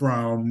came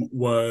from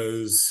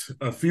was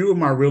a few of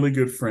my really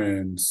good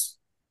friends.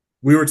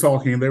 We were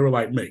talking, and they were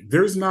like, Mick,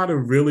 there's not a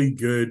really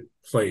good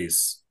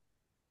place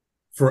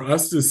for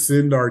us to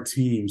send our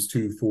teams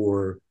to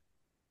for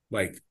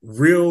like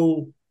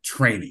real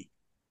training,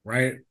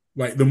 right?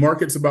 Like the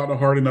market's about to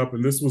harden up,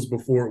 and this was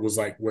before it was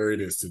like where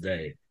it is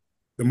today.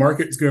 The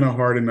market's going to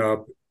harden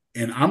up,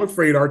 and I'm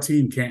afraid our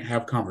team can't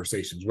have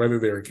conversations, whether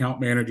they're account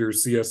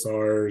managers,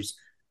 CSRs,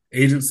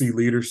 agency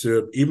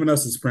leadership, even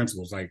us as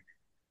principals. Like,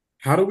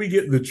 how do we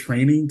get the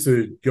training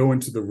to go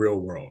into the real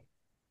world?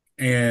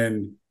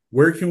 And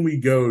where can we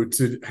go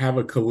to have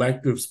a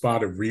collective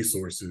spot of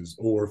resources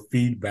or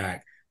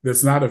feedback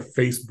that's not a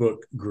Facebook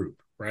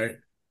group, right?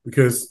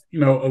 Because, a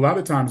lot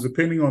of times,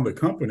 depending on the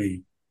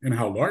company and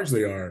how large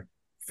they are,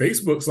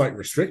 Facebook's like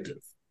restrictive,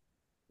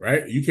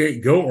 right? You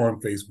can't go on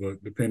Facebook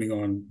depending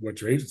on what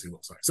your agency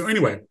looks like. So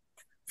anyway,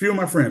 a few of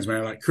my friends,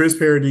 man, like Chris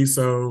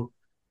Paradiso,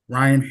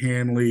 Ryan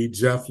Hanley,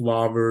 Jeff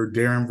Lauver,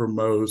 Darren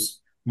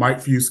Vermose, Mike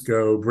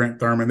Fusco, Brent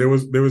Thurman. There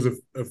was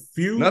a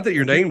few. Not that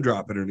you're name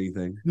dropping or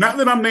anything. Not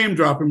that I'm name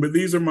dropping, but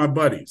these are my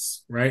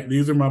buddies, right?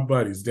 These are my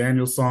buddies,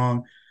 Daniel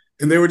Song.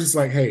 And they were just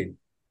like, hey,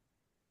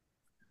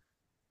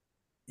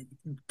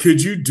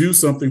 could you do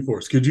something for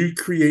us? Could you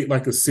create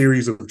like a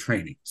series of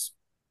trainings?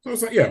 So I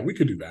was like, yeah, we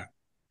could do that.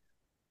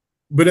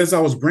 But as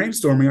I was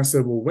brainstorming, I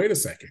said, well, wait a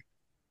second.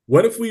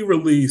 What if we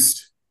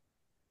released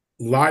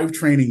live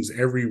trainings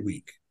every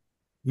week,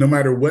 no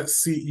matter what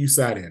seat you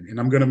sat in? And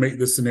I'm going to make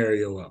this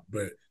scenario up,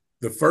 but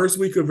the first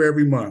week of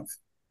every month,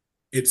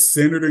 it's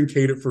centered and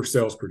catered for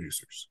sales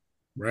producers,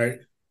 right?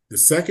 The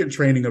second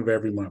training of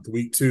every month,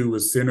 week 2,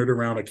 is centered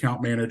around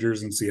account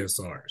managers and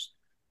CSRs.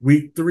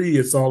 Week 3,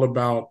 it's all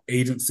about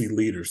agency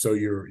leaders. So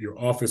your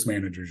office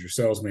managers, your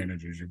sales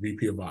managers, your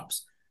VP of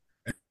ops.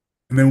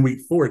 then week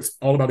 4, it's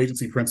all about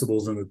agency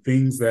principles and the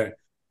things that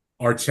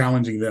are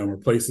challenging them or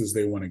places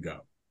they want to go.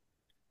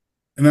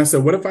 And I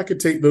said, what if I could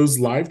take those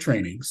live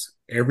trainings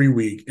every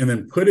week and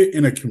then put it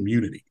in a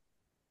community?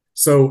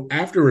 So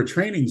after a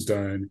training's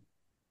done,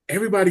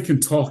 everybody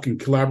can talk and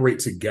collaborate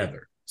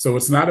together. So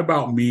it's not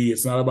about me.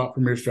 It's not about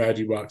Premier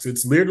Strategy Box.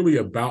 It's literally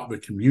about the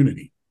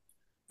community.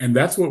 And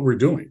that's what we're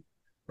doing,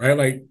 right?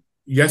 Like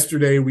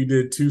yesterday, we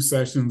did 2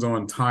 sessions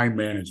on time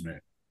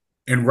management.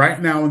 And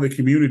right now in the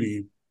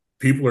community,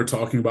 people are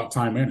talking about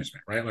time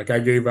management, right? Like I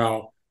gave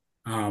out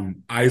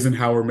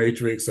Eisenhower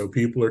matrix. So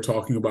people are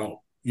talking about,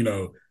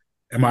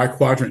 am I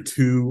quadrant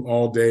 2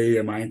 all day?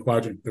 Am I in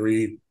quadrant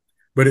 3?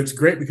 But it's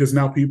great because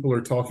now people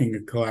are talking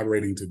and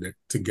collaborating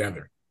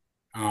together.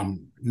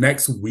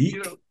 Next week.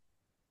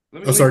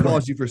 Let me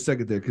pause you for a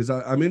second there because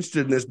I'm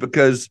interested in this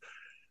because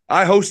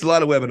I host a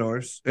lot of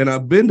webinars and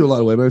I've been to a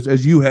lot of webinars,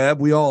 as you have,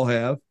 we all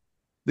have.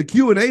 The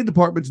Q&A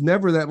department's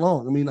never that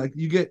long. I mean, like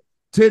you get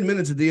 10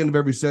 minutes at the end of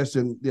every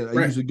session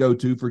I usually go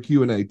to for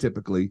Q&A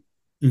typically.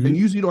 Mm-hmm. And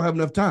usually you don't have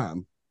enough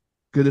time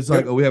because it's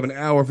like, we have an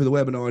hour for the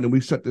webinar and then we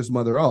shut this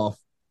mother off.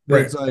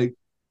 But it's like,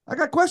 I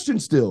got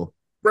questions still.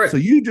 Right. So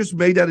you just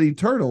made that an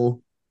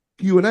eternal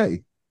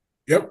Q&A.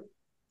 Yep.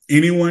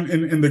 Anyone,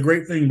 and the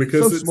great thing,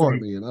 because so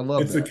smart, man. I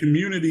love it's a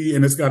community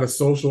and it's got a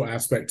social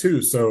aspect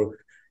too. So,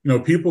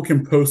 people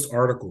can post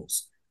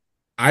articles.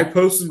 I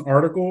post an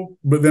article,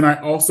 but then I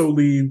also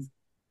leave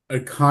a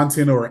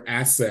content or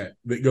asset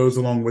that goes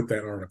along with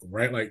that article,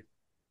 right? Like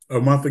a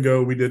month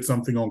ago, we did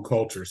something on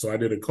culture. So I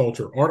did a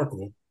culture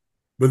article,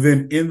 but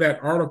then in that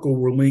article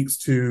were links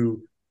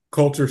to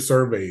culture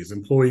surveys,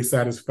 employee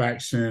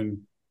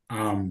satisfaction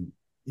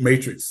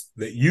matrix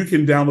that you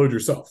can download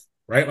yourself,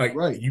 right?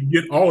 Like you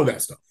get all of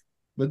that stuff.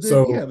 But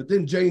then, but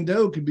then Jane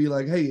Doe could be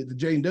like, hey, at the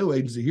Jane Doe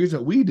agency, here's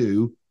what we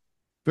do.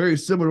 Very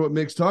similar to what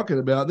Mick's talking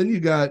about. Then you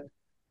got,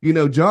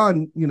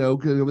 John,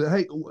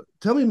 hey,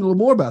 tell me a little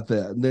more about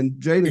that. And then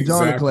Jane and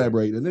John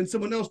collaborate. And then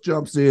someone else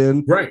jumps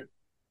in. Right.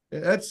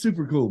 That's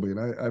super cool, man.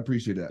 I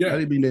appreciate that. Yeah. I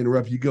didn't mean to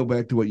interrupt you. Go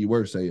back to what you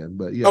were saying.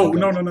 But yeah. Oh,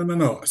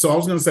 no. So I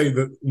was going to say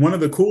that one of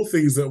the cool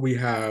things that we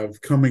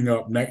have coming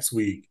up next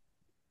week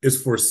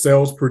is for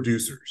sales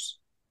producers.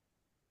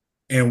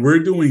 And we're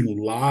doing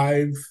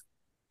live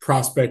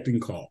prospecting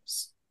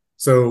calls.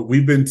 So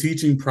we've been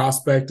teaching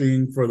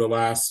prospecting for the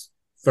last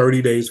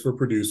 30 days for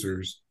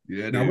producers.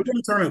 Yeah, now we're going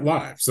to turn it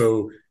live.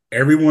 So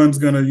everyone's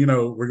going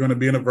to, we're going to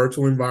be in a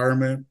virtual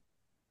environment.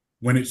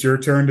 When it's your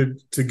turn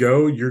to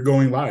go, you're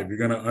going live. You're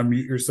going to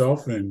unmute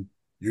yourself and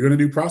you're going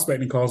to do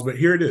prospecting calls. But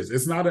here it is.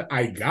 It's not an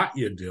I got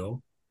you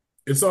deal.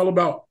 It's all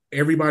about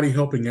everybody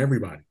helping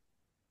everybody,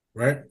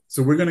 right?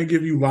 So we're going to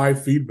give you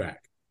live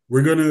feedback.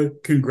 We're going to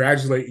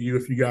congratulate you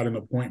if you got an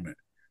appointment,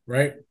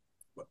 right?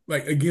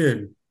 Like,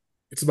 again,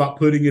 it's about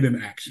putting it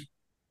in action.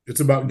 It's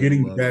about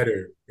getting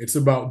better. It's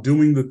about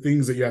doing the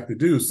things that you have to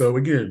do. So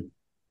again,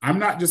 I'm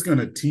not just going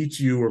to teach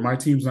you, or my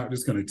team's not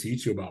just going to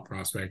teach you about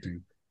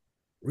prospecting.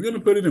 We're going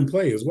to put it in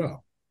play as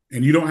well.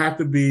 And you don't have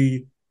to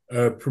be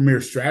a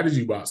Premier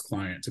Strategy Box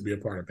client to be a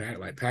part of Patty.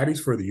 Like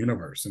Patty's for the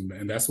universe,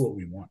 and that's what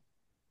we want.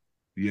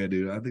 Yeah,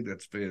 dude, I think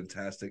that's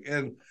fantastic.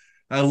 And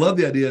I love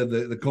the idea of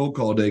the cold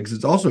call day because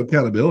it's also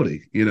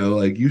accountability.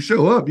 Like you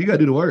show up, you got to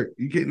do the work.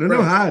 You can't,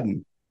 no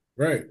hiding.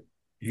 Right.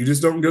 You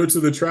just don't go to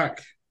the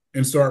track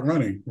and start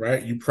running,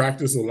 right? You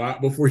practice a lot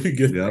before you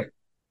get there.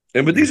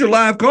 But these are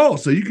live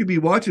calls, so you could be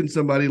watching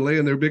somebody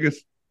land their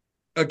biggest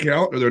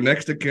account or their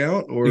next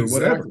account or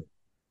whatever.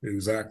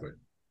 Exactly.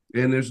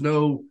 And there's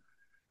no,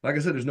 like I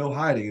said, there's no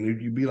hiding.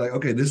 And you'd be like,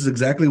 okay, this is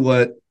exactly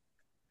what,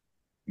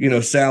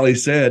 Sally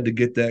said to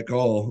get that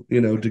call,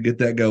 to get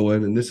that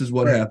going. And this is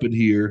what happened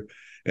here.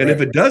 And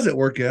if it doesn't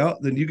work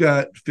out, then you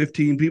got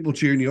 15 people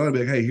cheering you on and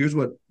be like, hey, here's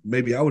what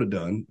maybe I would have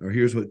done, or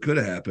here's what could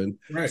have happened.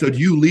 Right. So do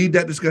you lead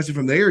that discussion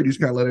from there, or do you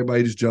just kind of let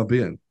everybody just jump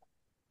in?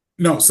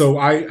 No, so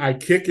I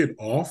kick it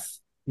off.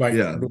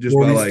 Just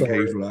by like, hey,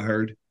 here's what I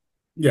heard.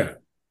 Yeah.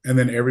 And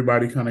then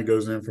everybody kind of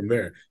goes in from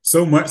there.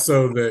 So much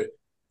so that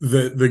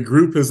the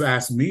group has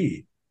asked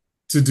me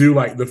to do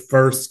like the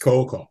first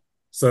cold call.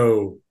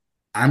 So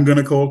I'm going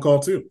to cold call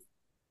too.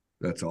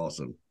 That's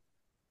awesome.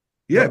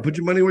 Yeah, put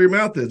your money where your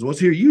mouth is. Let's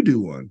hear you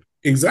do one.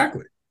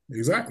 Exactly.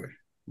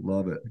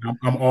 Love it.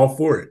 I'm all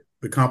for it.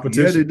 The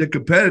competition. Yeah, the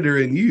competitor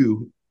in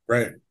you.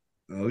 Right.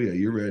 Oh, yeah,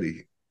 you're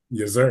ready.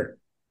 Yes, sir.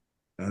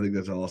 I think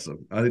that's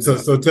awesome.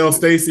 So tell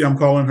Stacy I'm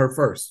calling her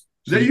first.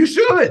 Yeah, you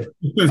should.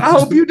 I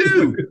hope you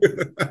do.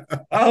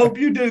 I hope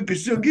you do,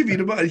 because she'll give you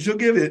the money. She'll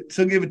give it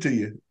to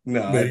you.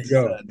 No, there you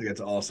go. I think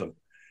that's awesome.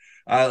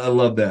 I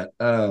love that.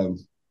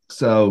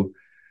 So,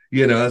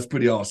 that's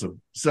pretty awesome.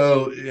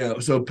 So,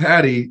 so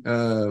Patty,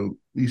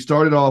 you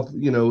started off,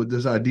 with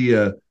this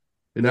idea,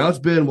 and now it's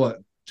been what,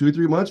 2 or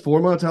 3 months,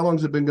 4 months? How long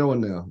has it been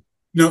going now?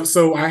 No,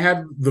 so I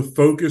had the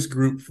focus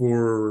group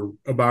for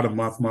about a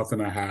month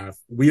and a half.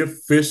 We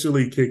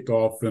officially kicked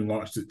off and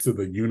launched it to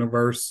the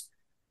universe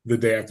the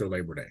day after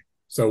Labor Day.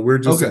 So we're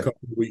just a couple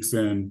of weeks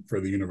in for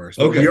the universe.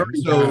 But okay.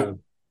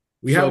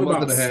 We have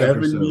about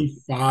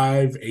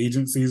 75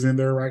 agencies in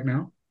there right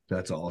now.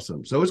 That's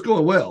awesome. So it's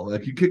going well.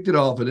 Like you kicked it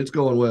off and it's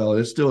going well.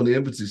 And it's still in the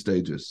infancy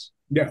stages.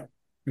 Yeah,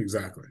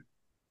 exactly.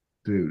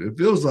 Dude, it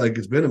feels like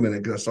it's been a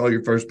minute because I saw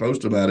your first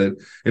post about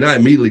it and I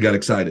immediately got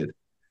excited.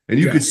 And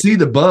you could see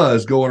the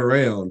buzz going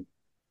around,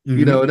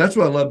 you know, and that's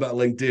what I love about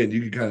LinkedIn.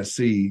 You can kind of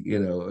see, you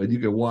know, and you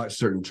can watch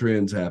certain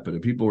trends happen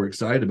and people were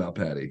excited about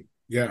Patty.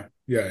 Yeah.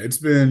 Yeah. It's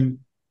been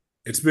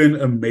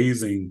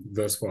amazing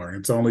thus far.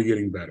 It's only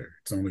getting better.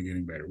 It's only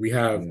getting better. We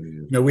have,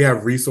 you know, we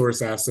have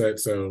resource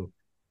assets. So,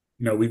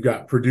 you know, we've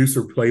got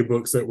producer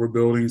playbooks that we're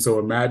building. So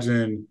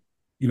imagine,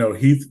 you know,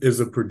 Heath is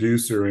a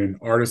producer and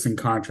artists and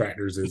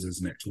contractors is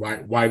his niche.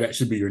 Why that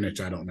should be your niche,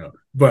 I don't know.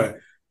 But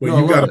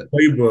you've got a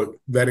playbook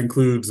that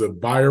includes a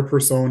buyer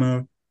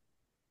persona.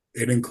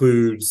 It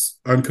includes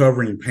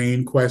uncovering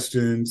pain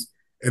questions,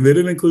 and then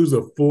it includes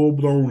a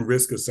full-blown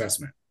risk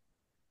assessment.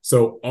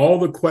 So all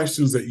the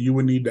questions that you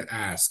would need to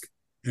ask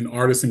an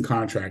artist and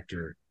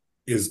contractor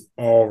is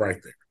all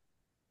right there.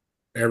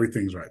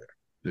 Everything's right there.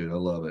 Dude, I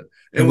love it.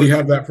 And we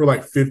have that for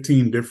like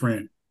 15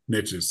 different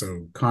niches.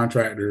 So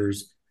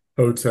contractors,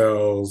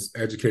 hotels,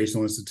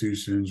 educational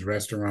institutions,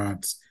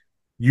 restaurants,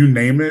 you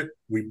name it,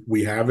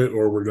 we have it,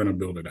 or we're going to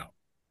build it out.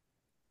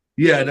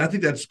 Yeah, and I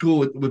think that's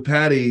cool with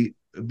Patty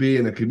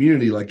being a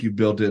community like you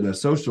built it in a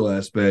social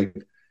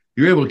aspect.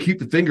 You're able to keep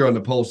the finger on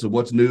the pulse of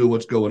what's new,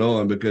 what's going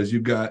on, because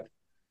you've got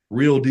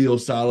real deal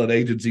solid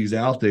agencies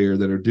out there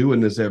that are doing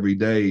this every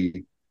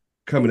day,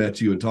 coming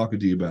at you and talking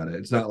to you about it.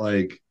 It's not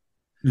like,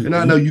 and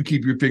I know you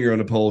keep your finger on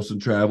the pulse and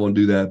travel and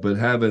do that, but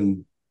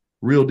having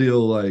real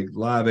deal like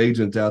live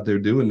agents out there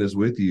doing this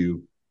with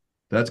you,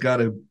 that's got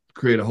to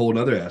create a whole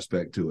nother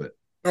aspect to it.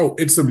 Oh,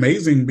 it's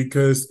amazing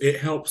because it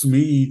helps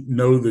me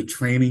know the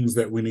trainings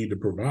that we need to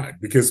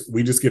provide because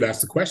we just get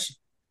asked the question.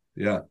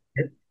 Yeah.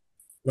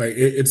 Like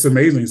it's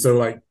amazing. So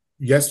like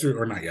last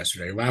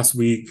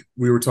week,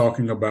 we were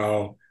talking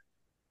about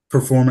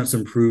performance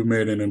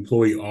improvement and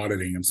employee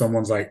auditing. And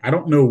someone's like, I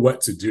don't know what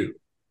to do.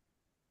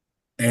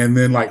 And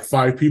then like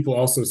 5 people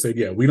also said,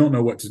 yeah, we don't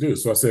know what to do.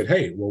 So I said,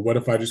 hey, well, what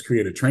if I just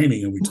create a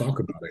training and we talk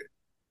about it?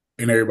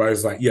 And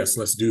everybody's like, yes,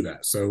 let's do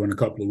that. So in a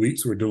couple of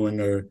weeks, we're doing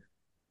a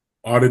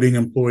auditing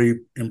employee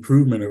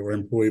improvement or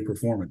employee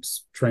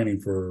performance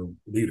training for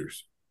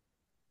leaders.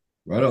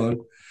 Right on.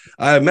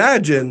 I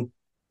imagine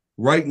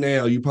right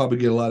now you probably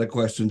get a lot of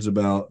questions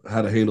about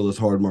how to handle this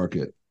hard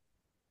market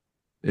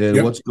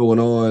and what's going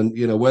on,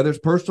 you know, whether it's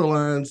personal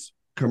lines,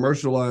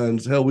 commercial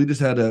lines. Hell, we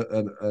just had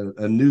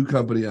a new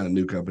company, not a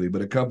new company,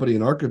 but a company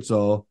in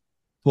Arkansas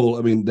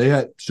they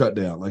had shut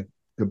down, like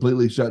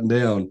completely shutting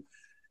down.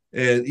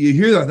 And you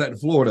hear about that in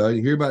Florida, and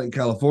you hear about it in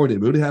California,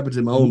 but it happens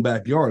in my own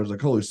backyard. It's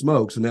like, holy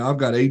smokes. And now I've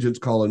got agents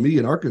calling me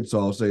in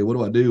Arkansas saying, what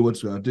do I do?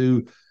 What's I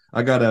do?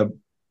 I got a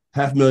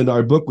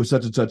 $500,000 book with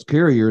such and such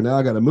carrier. Now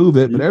I got to move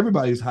it, but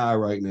everybody's high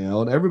right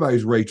now, and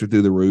everybody's rates are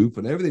through the roof,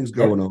 and everything's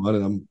going on.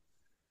 And I'm,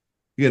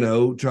 you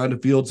know, trying to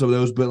field some of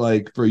those. But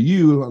like for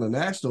you on a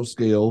national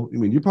scale, I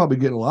mean, you're probably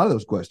getting a lot of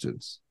those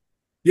questions.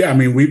 Yeah. I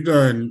mean, we've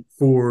done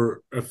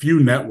for a few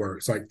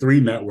networks, like 3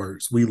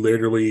 networks, we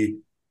literally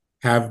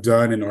have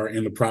done and are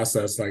in the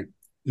process. Like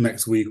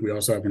next week, we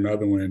also have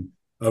another one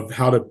of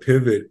how to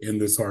pivot in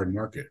this hard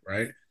market,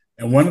 right?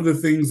 And one of the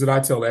things that I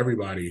tell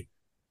everybody,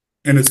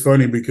 and it's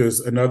funny because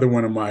another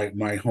one of my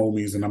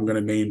homies, and I'm going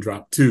to name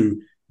drop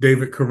too,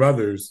 David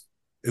Carruthers,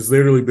 has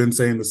literally been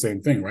saying the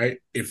same thing, right?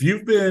 If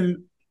you've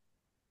been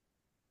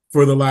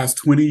for the last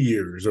 20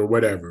 years or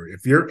whatever,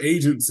 if your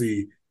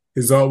agency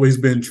has always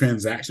been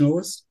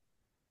transactionalist,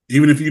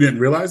 even if you didn't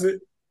realize it,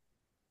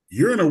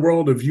 you're in a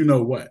world of you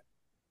know what.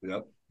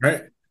 Yep.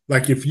 Right?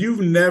 Like if you've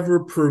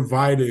never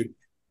provided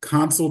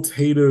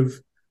consultative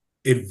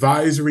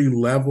advisory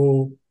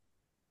level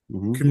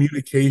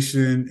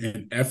communication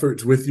and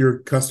efforts with your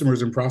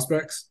customers and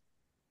prospects,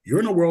 you're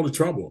in a world of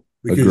trouble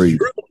because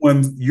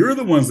you're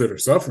the ones that are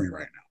suffering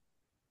right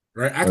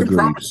now. Right? I can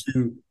promise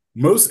you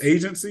most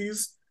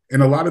agencies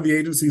and a lot of the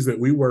agencies that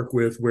we work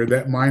with where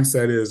that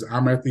mindset is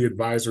I'm at the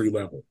advisory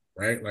level,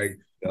 right? Like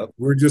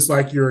we're just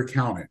like your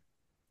accountant.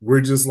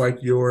 We're just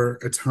like your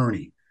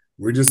attorney.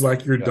 We're just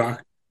like your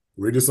doctor.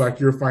 We're just like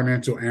your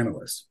financial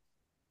analyst,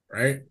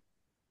 right?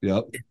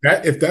 Yep.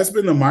 If that's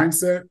been the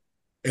mindset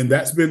and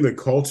that's been the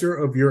culture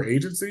of your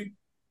agency,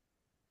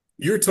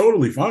 you're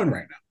totally fine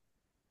right now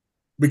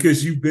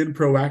because you've been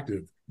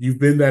proactive. You've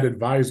been that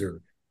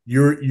advisor.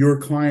 Your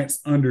clients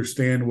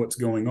understand what's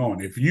going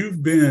on. If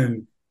you've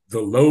been the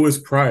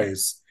lowest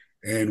price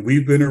and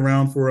we've been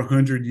around for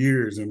 100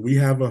 years and we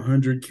have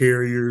 100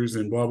 carriers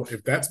and blah, blah,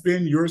 if that's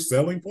been your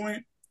selling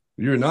point,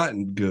 you're not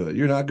good.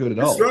 You're not good at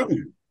all.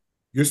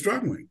 You're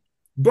struggling.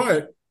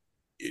 But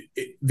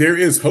there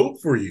is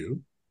hope for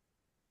you,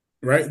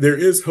 right? There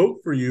is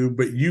hope for you,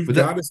 but you've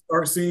got to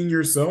start seeing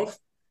yourself.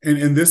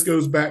 And this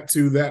goes back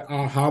to that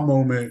aha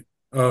moment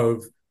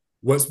of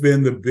what's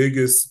been the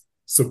biggest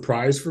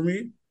surprise for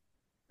me,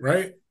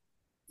 right?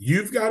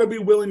 You've got to be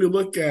willing to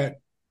look at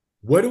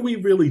what do we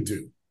really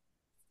do?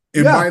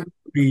 And by that,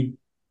 I mean,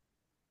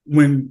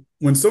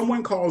 when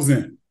someone calls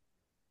in,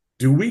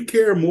 do we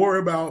care more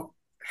about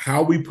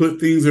how we put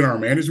things in our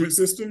management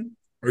system,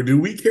 or do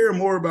we care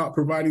more about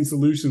providing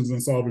solutions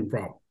and solving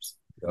problems?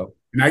 Yep.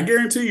 And I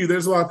guarantee you,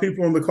 there's a lot of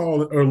people on the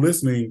call or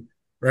listening,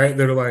 right?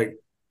 That are like,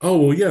 oh,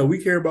 well, yeah,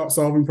 we care about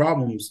solving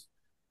problems.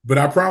 But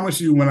I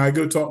promise you, when I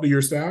go talk to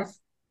your staff,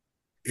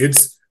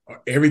 it's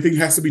everything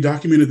has to be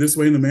documented this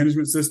way in the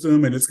management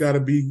system, and it's got to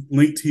be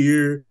linked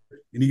here,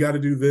 and you got to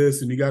do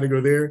this, and you got to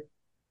go there.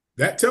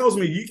 That tells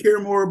me you care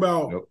more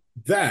about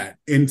that,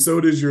 and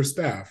so does your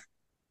staff,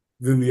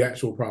 than the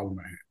actual problem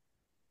I have.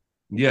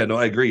 Yeah, no,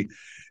 I agree.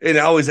 And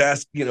I always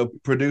ask,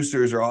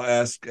 producers, or I'll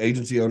ask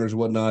agency owners and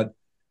whatnot,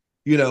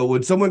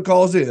 when someone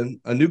calls in,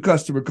 a new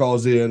customer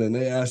calls in and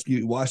they ask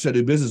you, why should I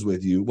do business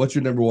with you? What's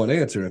your number one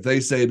answer? If they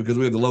say, because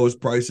we have the lowest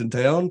price in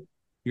town,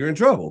 you're in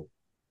trouble.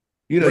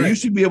 Right. You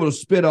should be able to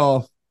spit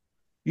off,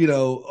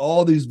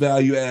 all these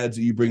value adds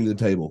that you bring to the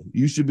table.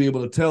 You should be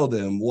able to tell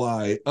them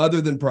why, other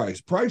than price.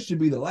 Price should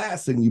be the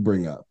last thing you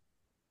bring up.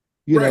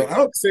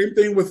 Same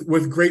thing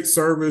with great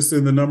service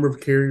and the number of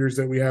carriers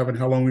that we have and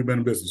how long we've been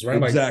in business,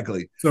 right?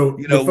 Exactly. So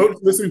the folks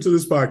listening to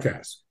this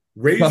podcast,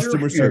 raise your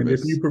hand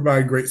service if you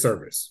provide great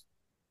service.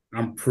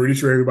 I'm pretty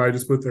sure everybody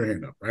just put their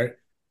hand up, right?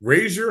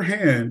 Raise your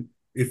hand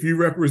if you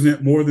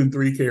represent more than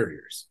 3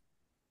 carriers.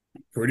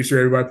 Pretty sure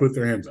everybody put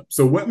their hands up.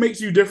 So what makes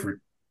you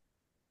different?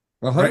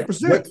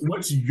 100%. Right?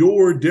 What's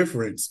your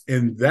difference?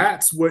 And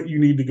that's what you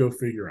need to go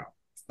figure out.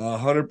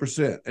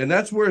 100%. And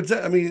that's where it's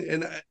at. I mean,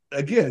 and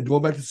again,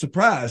 going back to the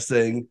surprise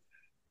thing,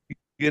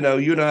 you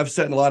and I have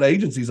sat in a lot of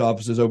agencies'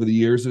 offices over the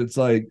years, and it's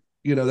like,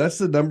 that's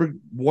the number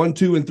 1,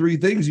 2, and 3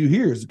 things you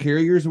hear is the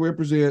carriers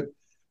represent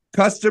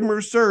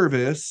customer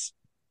service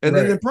and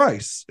then the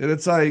price. And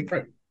it's like,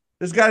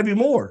 there's got to be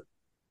more,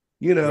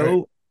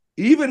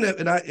 even if,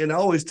 and I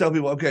always tell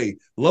people, okay,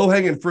 low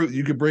hanging fruit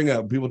you could bring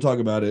up, people talk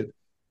about it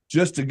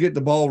just to get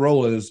the ball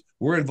rolling is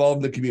we're involved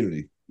in the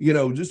community.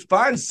 Just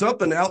find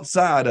something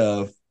outside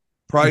of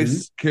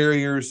price,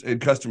 carriers,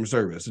 and customer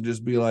service, and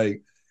just be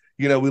like,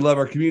 we love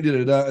our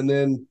community. And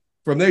then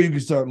from there, you can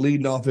start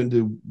leading off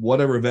into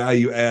whatever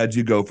value adds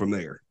you go from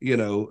there,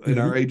 in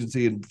our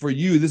agency. And for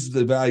you, this is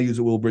the values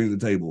that we'll bring to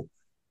the table.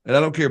 And I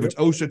don't care if it's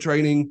OSHA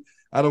training.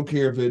 I don't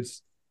care if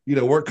it's,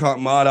 work comp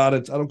mod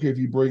audits. I don't care if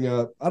you bring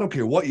up, I don't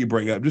care what you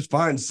bring up. Just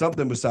find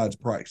something besides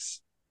price.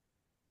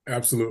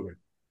 Absolutely.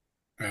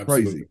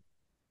 Crazy.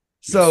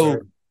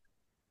 So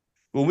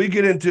when we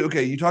get into,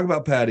 okay, you talk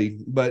about Patty,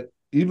 but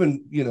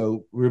even,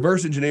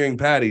 reverse engineering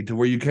Patty to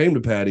where you came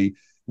to Patty,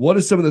 what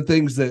are some of the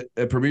things that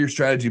at Premier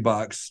Strategy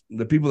Box,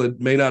 the people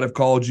that may not have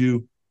called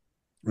you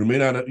or may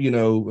not,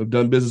 have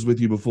done business with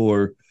you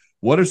before,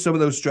 what are some of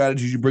those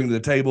strategies you bring to the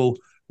table?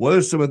 What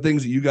are some of the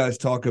things that you guys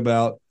talk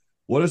about?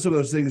 What are some of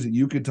those things that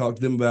you could talk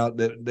to them about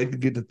that they could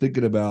get to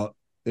thinking about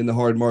in the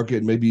hard market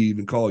and maybe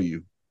even call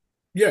you?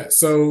 Yeah.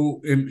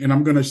 So, and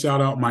I'm going to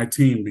shout out my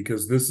team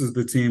because this is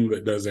the team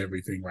that does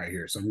everything right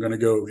here. So I'm going to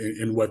go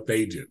in what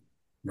they do,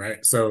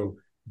 right? So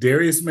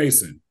Darius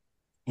Mason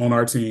on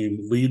our team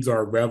leads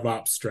our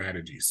RevOps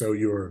strategy. So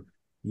your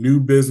new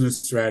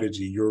business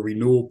strategy, your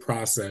renewal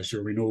process,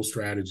 your renewal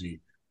strategy,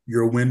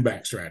 your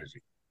win-back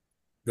strategy.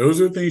 Those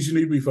are things you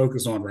need to be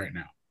focused on right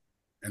now.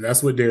 And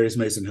that's what Darius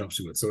Mason helps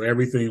you with. So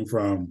everything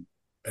from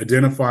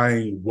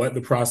identifying what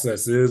the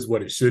process is,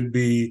 what it should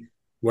be,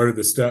 what are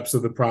the steps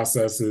of the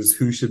processes,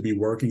 who should be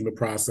working the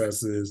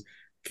processes,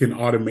 can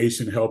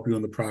automation help you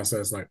in the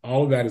process? Like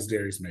all of that is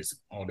Darius Mason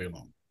all day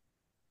long.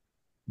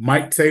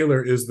 Mike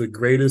Taylor is the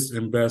greatest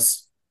and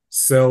best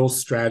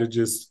sales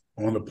strategist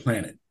on the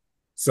planet.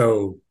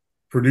 So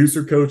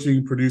producer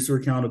coaching, producer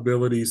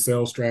accountability,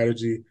 sales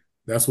strategy,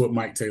 that's what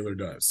Mike Taylor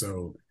does.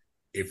 So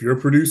if your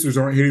producers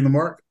aren't hitting the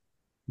mark,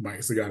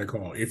 Mike's the guy to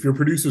call. If your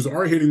producers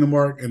are hitting the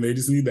mark and they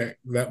just need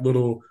that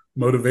little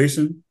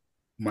motivation,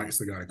 Mike's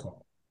the guy to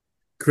call.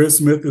 Chris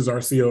Smith is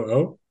our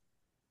COO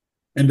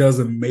and does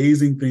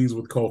amazing things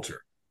with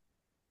culture.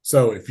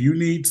 So if you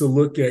need to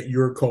look at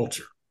your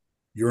culture,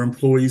 your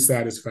employee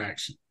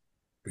satisfaction,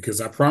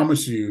 because I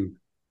promise you,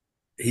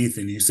 Heath,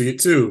 and you see it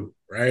too,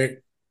 right?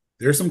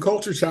 There's some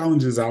culture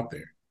challenges out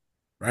there,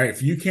 right?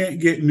 If you can't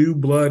get new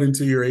blood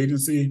into your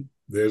agency,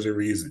 there's a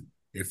reason.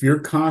 If you're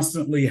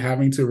constantly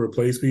having to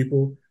replace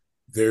people,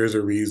 there's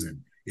a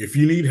reason. If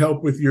you need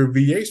help with your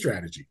VA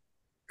strategy,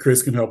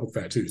 Chris can help with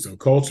that too. So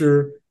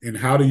culture and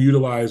how to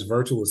utilize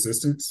virtual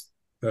assistants,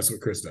 that's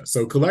what Chris does.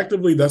 So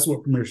collectively, that's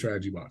what Premier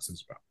Strategy Box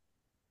is about.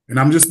 And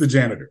I'm just the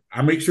janitor.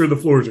 I make sure the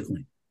floors are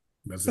clean.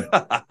 That's it.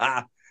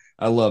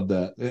 I love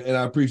that. And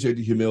I appreciate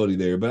the humility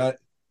there. But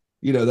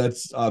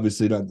that's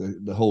obviously not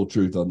the whole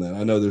truth on that.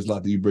 I know there's a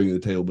lot that you bring to the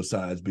table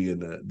besides being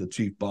the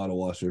chief bottle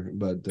washer,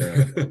 but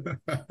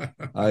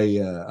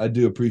I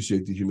do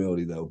appreciate the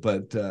humility though.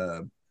 But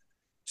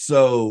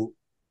so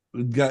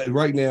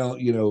right now,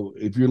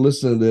 if you're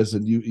listening to this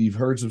and you've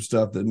heard some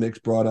stuff that Mick's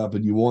brought up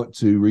and you want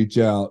to reach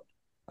out,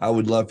 I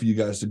would love for you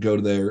guys to go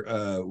to their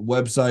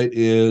website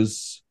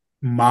is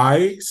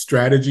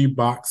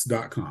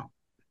mystrategybox.com.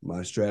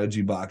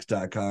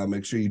 mystrategybox.com.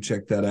 Make sure you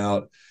check that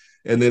out.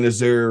 And then is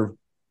there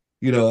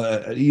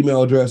an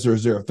email address, or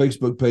is there a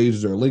Facebook page?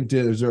 Is there a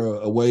LinkedIn? Is there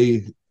a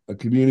way, a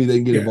community they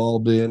can get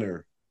involved in?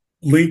 Or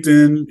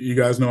LinkedIn, you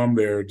guys know I'm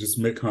there. Just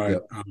Mick Hunt.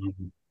 Yep.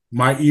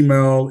 My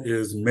email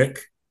is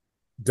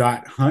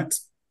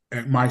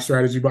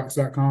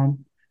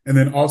mick.hunt@mystrategybox.com. And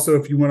then also,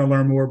 if you want to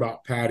learn more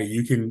about Patty,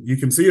 you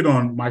can see it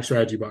on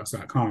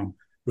mystrategybox.com,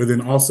 but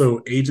then also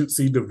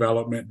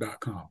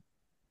agencydevelopment.com.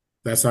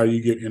 That's how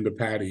you get into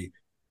Patty.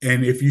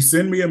 And if you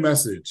send me a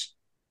message,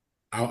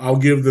 I'll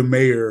give the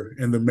mayor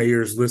and the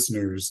mayor's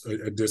listeners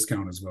a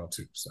discount as well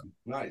too. So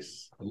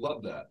nice. I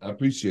love that. I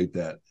appreciate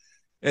that.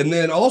 And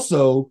then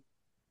also,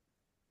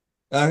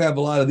 I have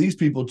a lot of these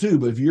people too.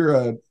 But if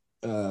you're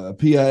a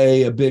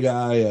PIA, a big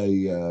I,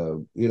 a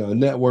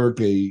network,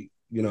 a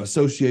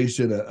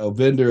association, a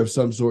vendor of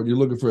some sort, you're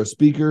looking for a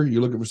speaker,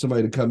 you're looking for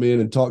somebody to come in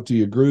and talk to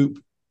your group.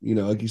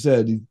 Like you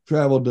said, you've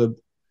done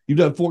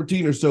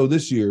 14 or so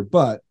this year,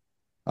 but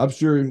I'm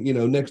sure,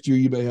 next year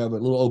you may have a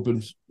little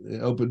open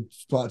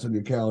spots on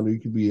your calendar.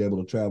 You could be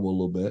able to travel a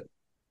little bit.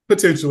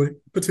 Potentially.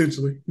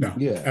 No,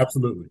 yeah,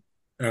 absolutely.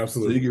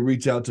 So you can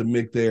reach out to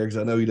Mick there because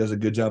I know he does a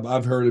good job.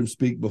 I've heard him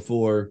speak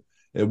before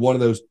at one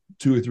of those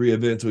 2 or 3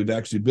 events. We've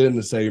actually been in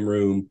the same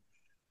room.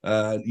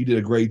 You did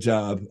a great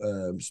job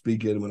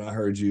speaking when I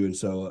heard you. And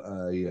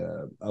so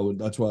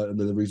that's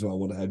the reason why I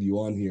want to have you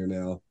on here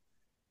now.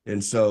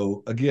 And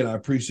so again, I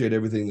appreciate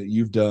everything that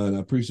you've done. I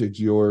appreciate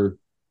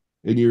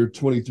in your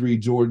 23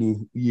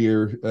 Jordan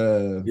year.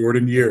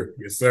 Jordan year.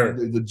 Yes, sir.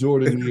 The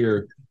Jordan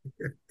year.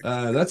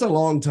 That's a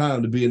long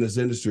time to be in this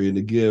industry and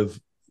to give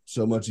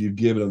so much you've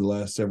given over the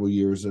last several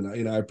years.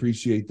 And I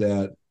appreciate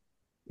that.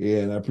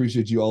 And I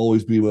appreciate you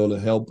always being willing to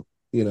help.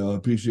 I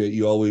appreciate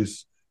you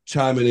always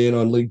chiming in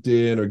on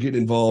LinkedIn or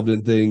getting involved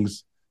in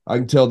things. I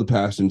can tell the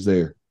passion's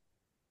there.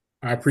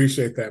 I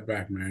appreciate that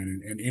back,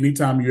 man. And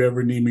anytime you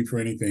ever need me for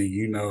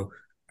anything,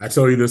 I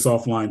tell you this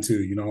offline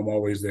too. I'm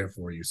always there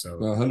for you. So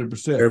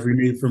 100%. Every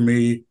need for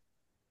me,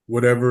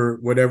 whatever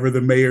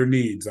the mayor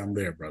needs, I'm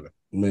there, brother.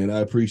 Man, I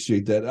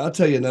appreciate that. I'll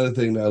tell you another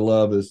thing that I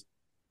love is,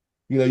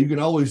 you can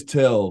always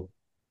tell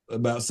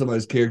about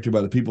somebody's character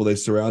by the people they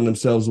surround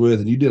themselves with.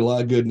 And you did a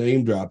lot of good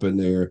name dropping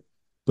there,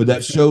 but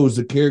that shows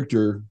the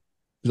character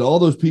because all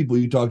those people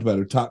you talked about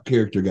are top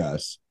character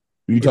guys.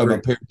 When you talk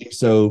about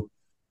Paradiso,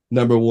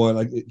 number one,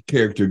 like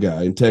character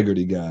guy,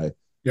 integrity guy.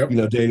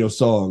 Yep. Daniel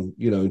Song,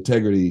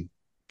 integrity,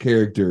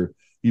 character.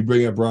 You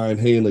bring up Brian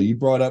Hanley. You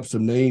brought up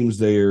some names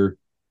there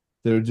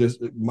that are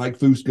just Mike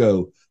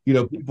Fusco,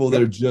 people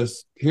that are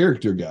just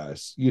character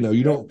guys.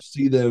 You don't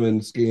see them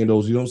in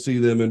scandals. You don't see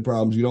them in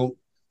problems. You don't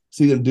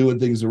see them doing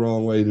things the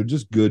wrong way. They're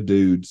just good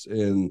dudes.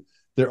 And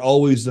they're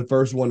always the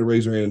first one to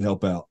raise their hand and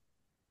help out.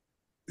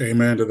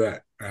 Amen to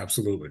that.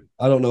 Absolutely.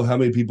 I don't know how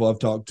many people I've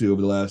talked to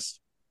over the last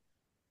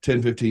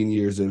 10, 15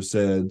 years that have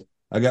said,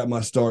 I got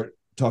my start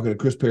talking to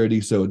Chris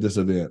Paradiso at this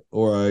event,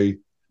 or I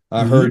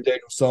heard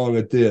Daniel Song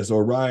at this,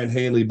 or Ryan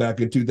Hanley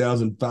back in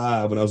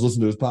 2005 when I was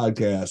listening to his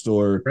podcast,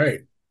 or right.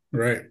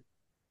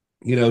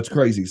 It's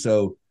crazy.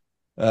 So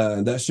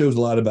that shows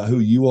a lot about who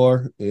you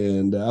are,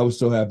 and I was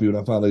so happy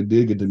when I finally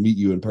did get to meet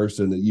you in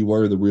person that you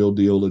were the real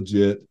deal,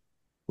 legit,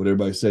 what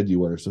everybody said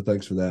you were. So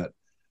thanks for that.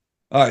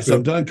 All right, so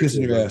I'm done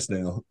kissing your ass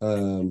now.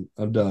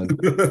 I'm done.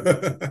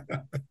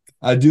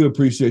 I do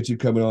appreciate you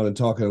coming on and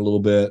talking a little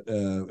bit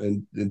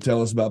and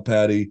telling us about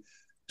Patty,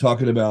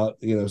 talking about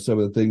some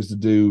of the things to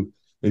do.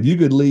 If you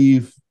could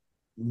leave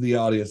the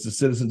audience, the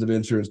citizens of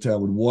Insurance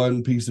Town, with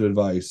one piece of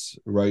advice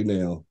right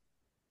now,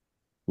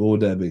 what would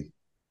that be?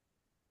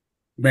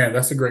 Man,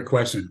 that's a great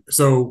question.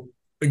 So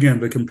again,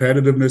 the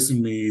competitiveness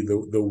in me,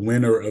 the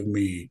winner of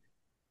me,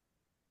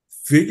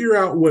 figure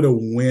out what a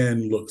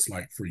win looks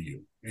like for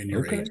you and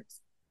your agents.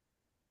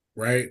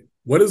 Right?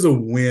 What does a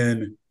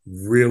win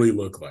really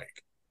look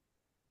like?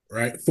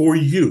 Right? For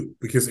you,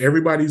 because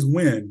everybody's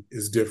win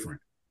is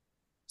different.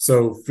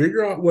 So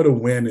figure out what a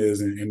win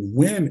is and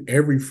win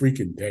every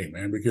freaking day,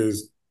 man,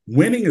 because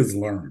winning is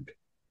learned.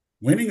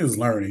 Winning is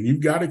learned. And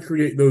you've got to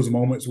create those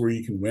moments where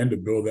you can win to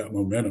build that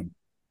momentum,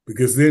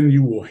 because then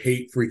you will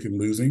hate freaking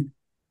losing.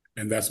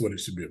 And that's what it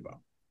should be about.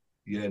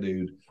 Yeah,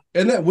 dude.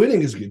 And that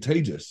winning is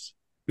contagious.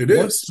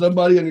 Once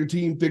somebody on your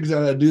team figures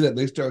out how to do that,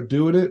 they start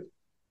doing it,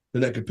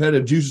 then that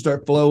competitive juices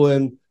start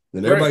flowing,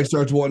 then everybody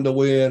starts wanting to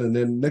win, and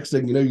then next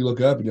thing you know, you look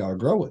up and y'all are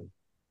growing.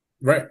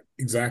 Right,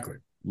 exactly.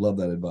 Love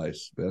that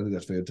advice. I think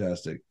that's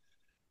fantastic.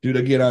 Dude,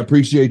 again, I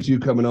appreciate you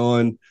coming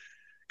on.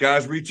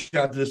 Guys, reach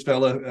out to this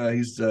fella.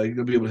 He's going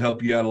to be able to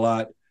help you out a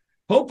lot.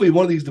 Hopefully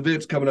one of these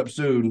events coming up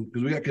soon,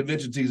 because we got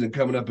convention season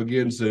coming up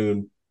again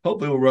soon.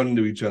 Hopefully we'll run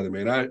into each other,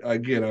 man. I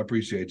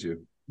appreciate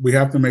you. We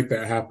have to make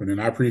that happen,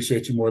 and I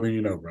appreciate you more than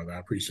you know, brother. I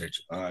appreciate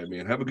you. All right,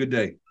 man. Have a good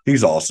day.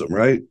 He's awesome,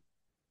 right?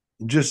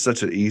 Just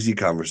such an easy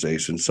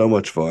conversation, so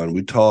much fun.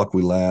 We talk,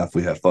 we laugh,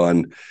 we have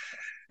fun.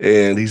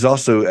 And he's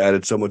also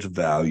added so much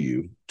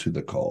value to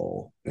the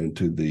call and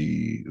to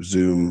the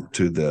Zoom,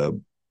 to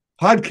the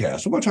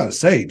podcast. What am I trying to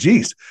say?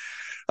 Jeez.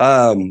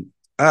 I'm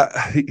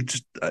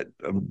at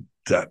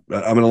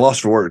a loss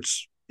for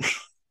words.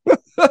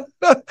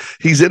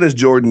 He's in his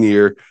Jordan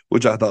year,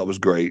 which I thought was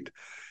great.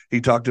 He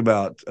talked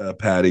about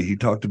Patty. He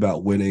talked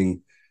about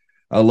winning.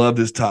 I loved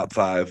his top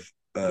 5.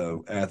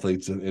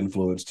 athletes have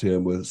influenced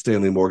him with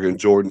Stanley Morgan,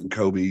 Jordan,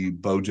 Kobe,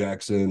 Bo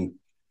Jackson,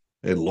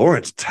 and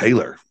Lawrence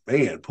Taylor.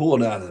 Man,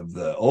 pulling out of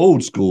the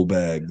old school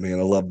bag. Man,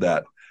 I love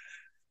that.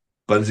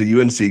 But he's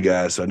a UNC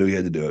guy, so I knew he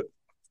had to do it.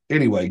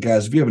 Anyway,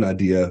 guys, if you have an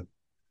idea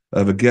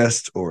of a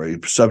guest or a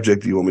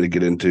subject that you want me to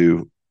get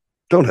into,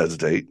 don't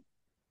hesitate.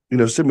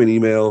 Send me an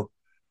email,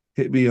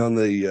 hit me on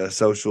the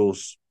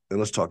socials, and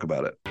let's talk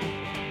about it.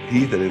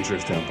 Heath at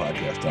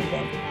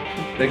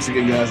InsuranceTownPodcast.com. Thanks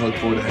again, guys. I look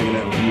forward to hanging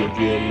out with you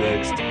again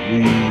next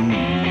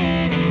week.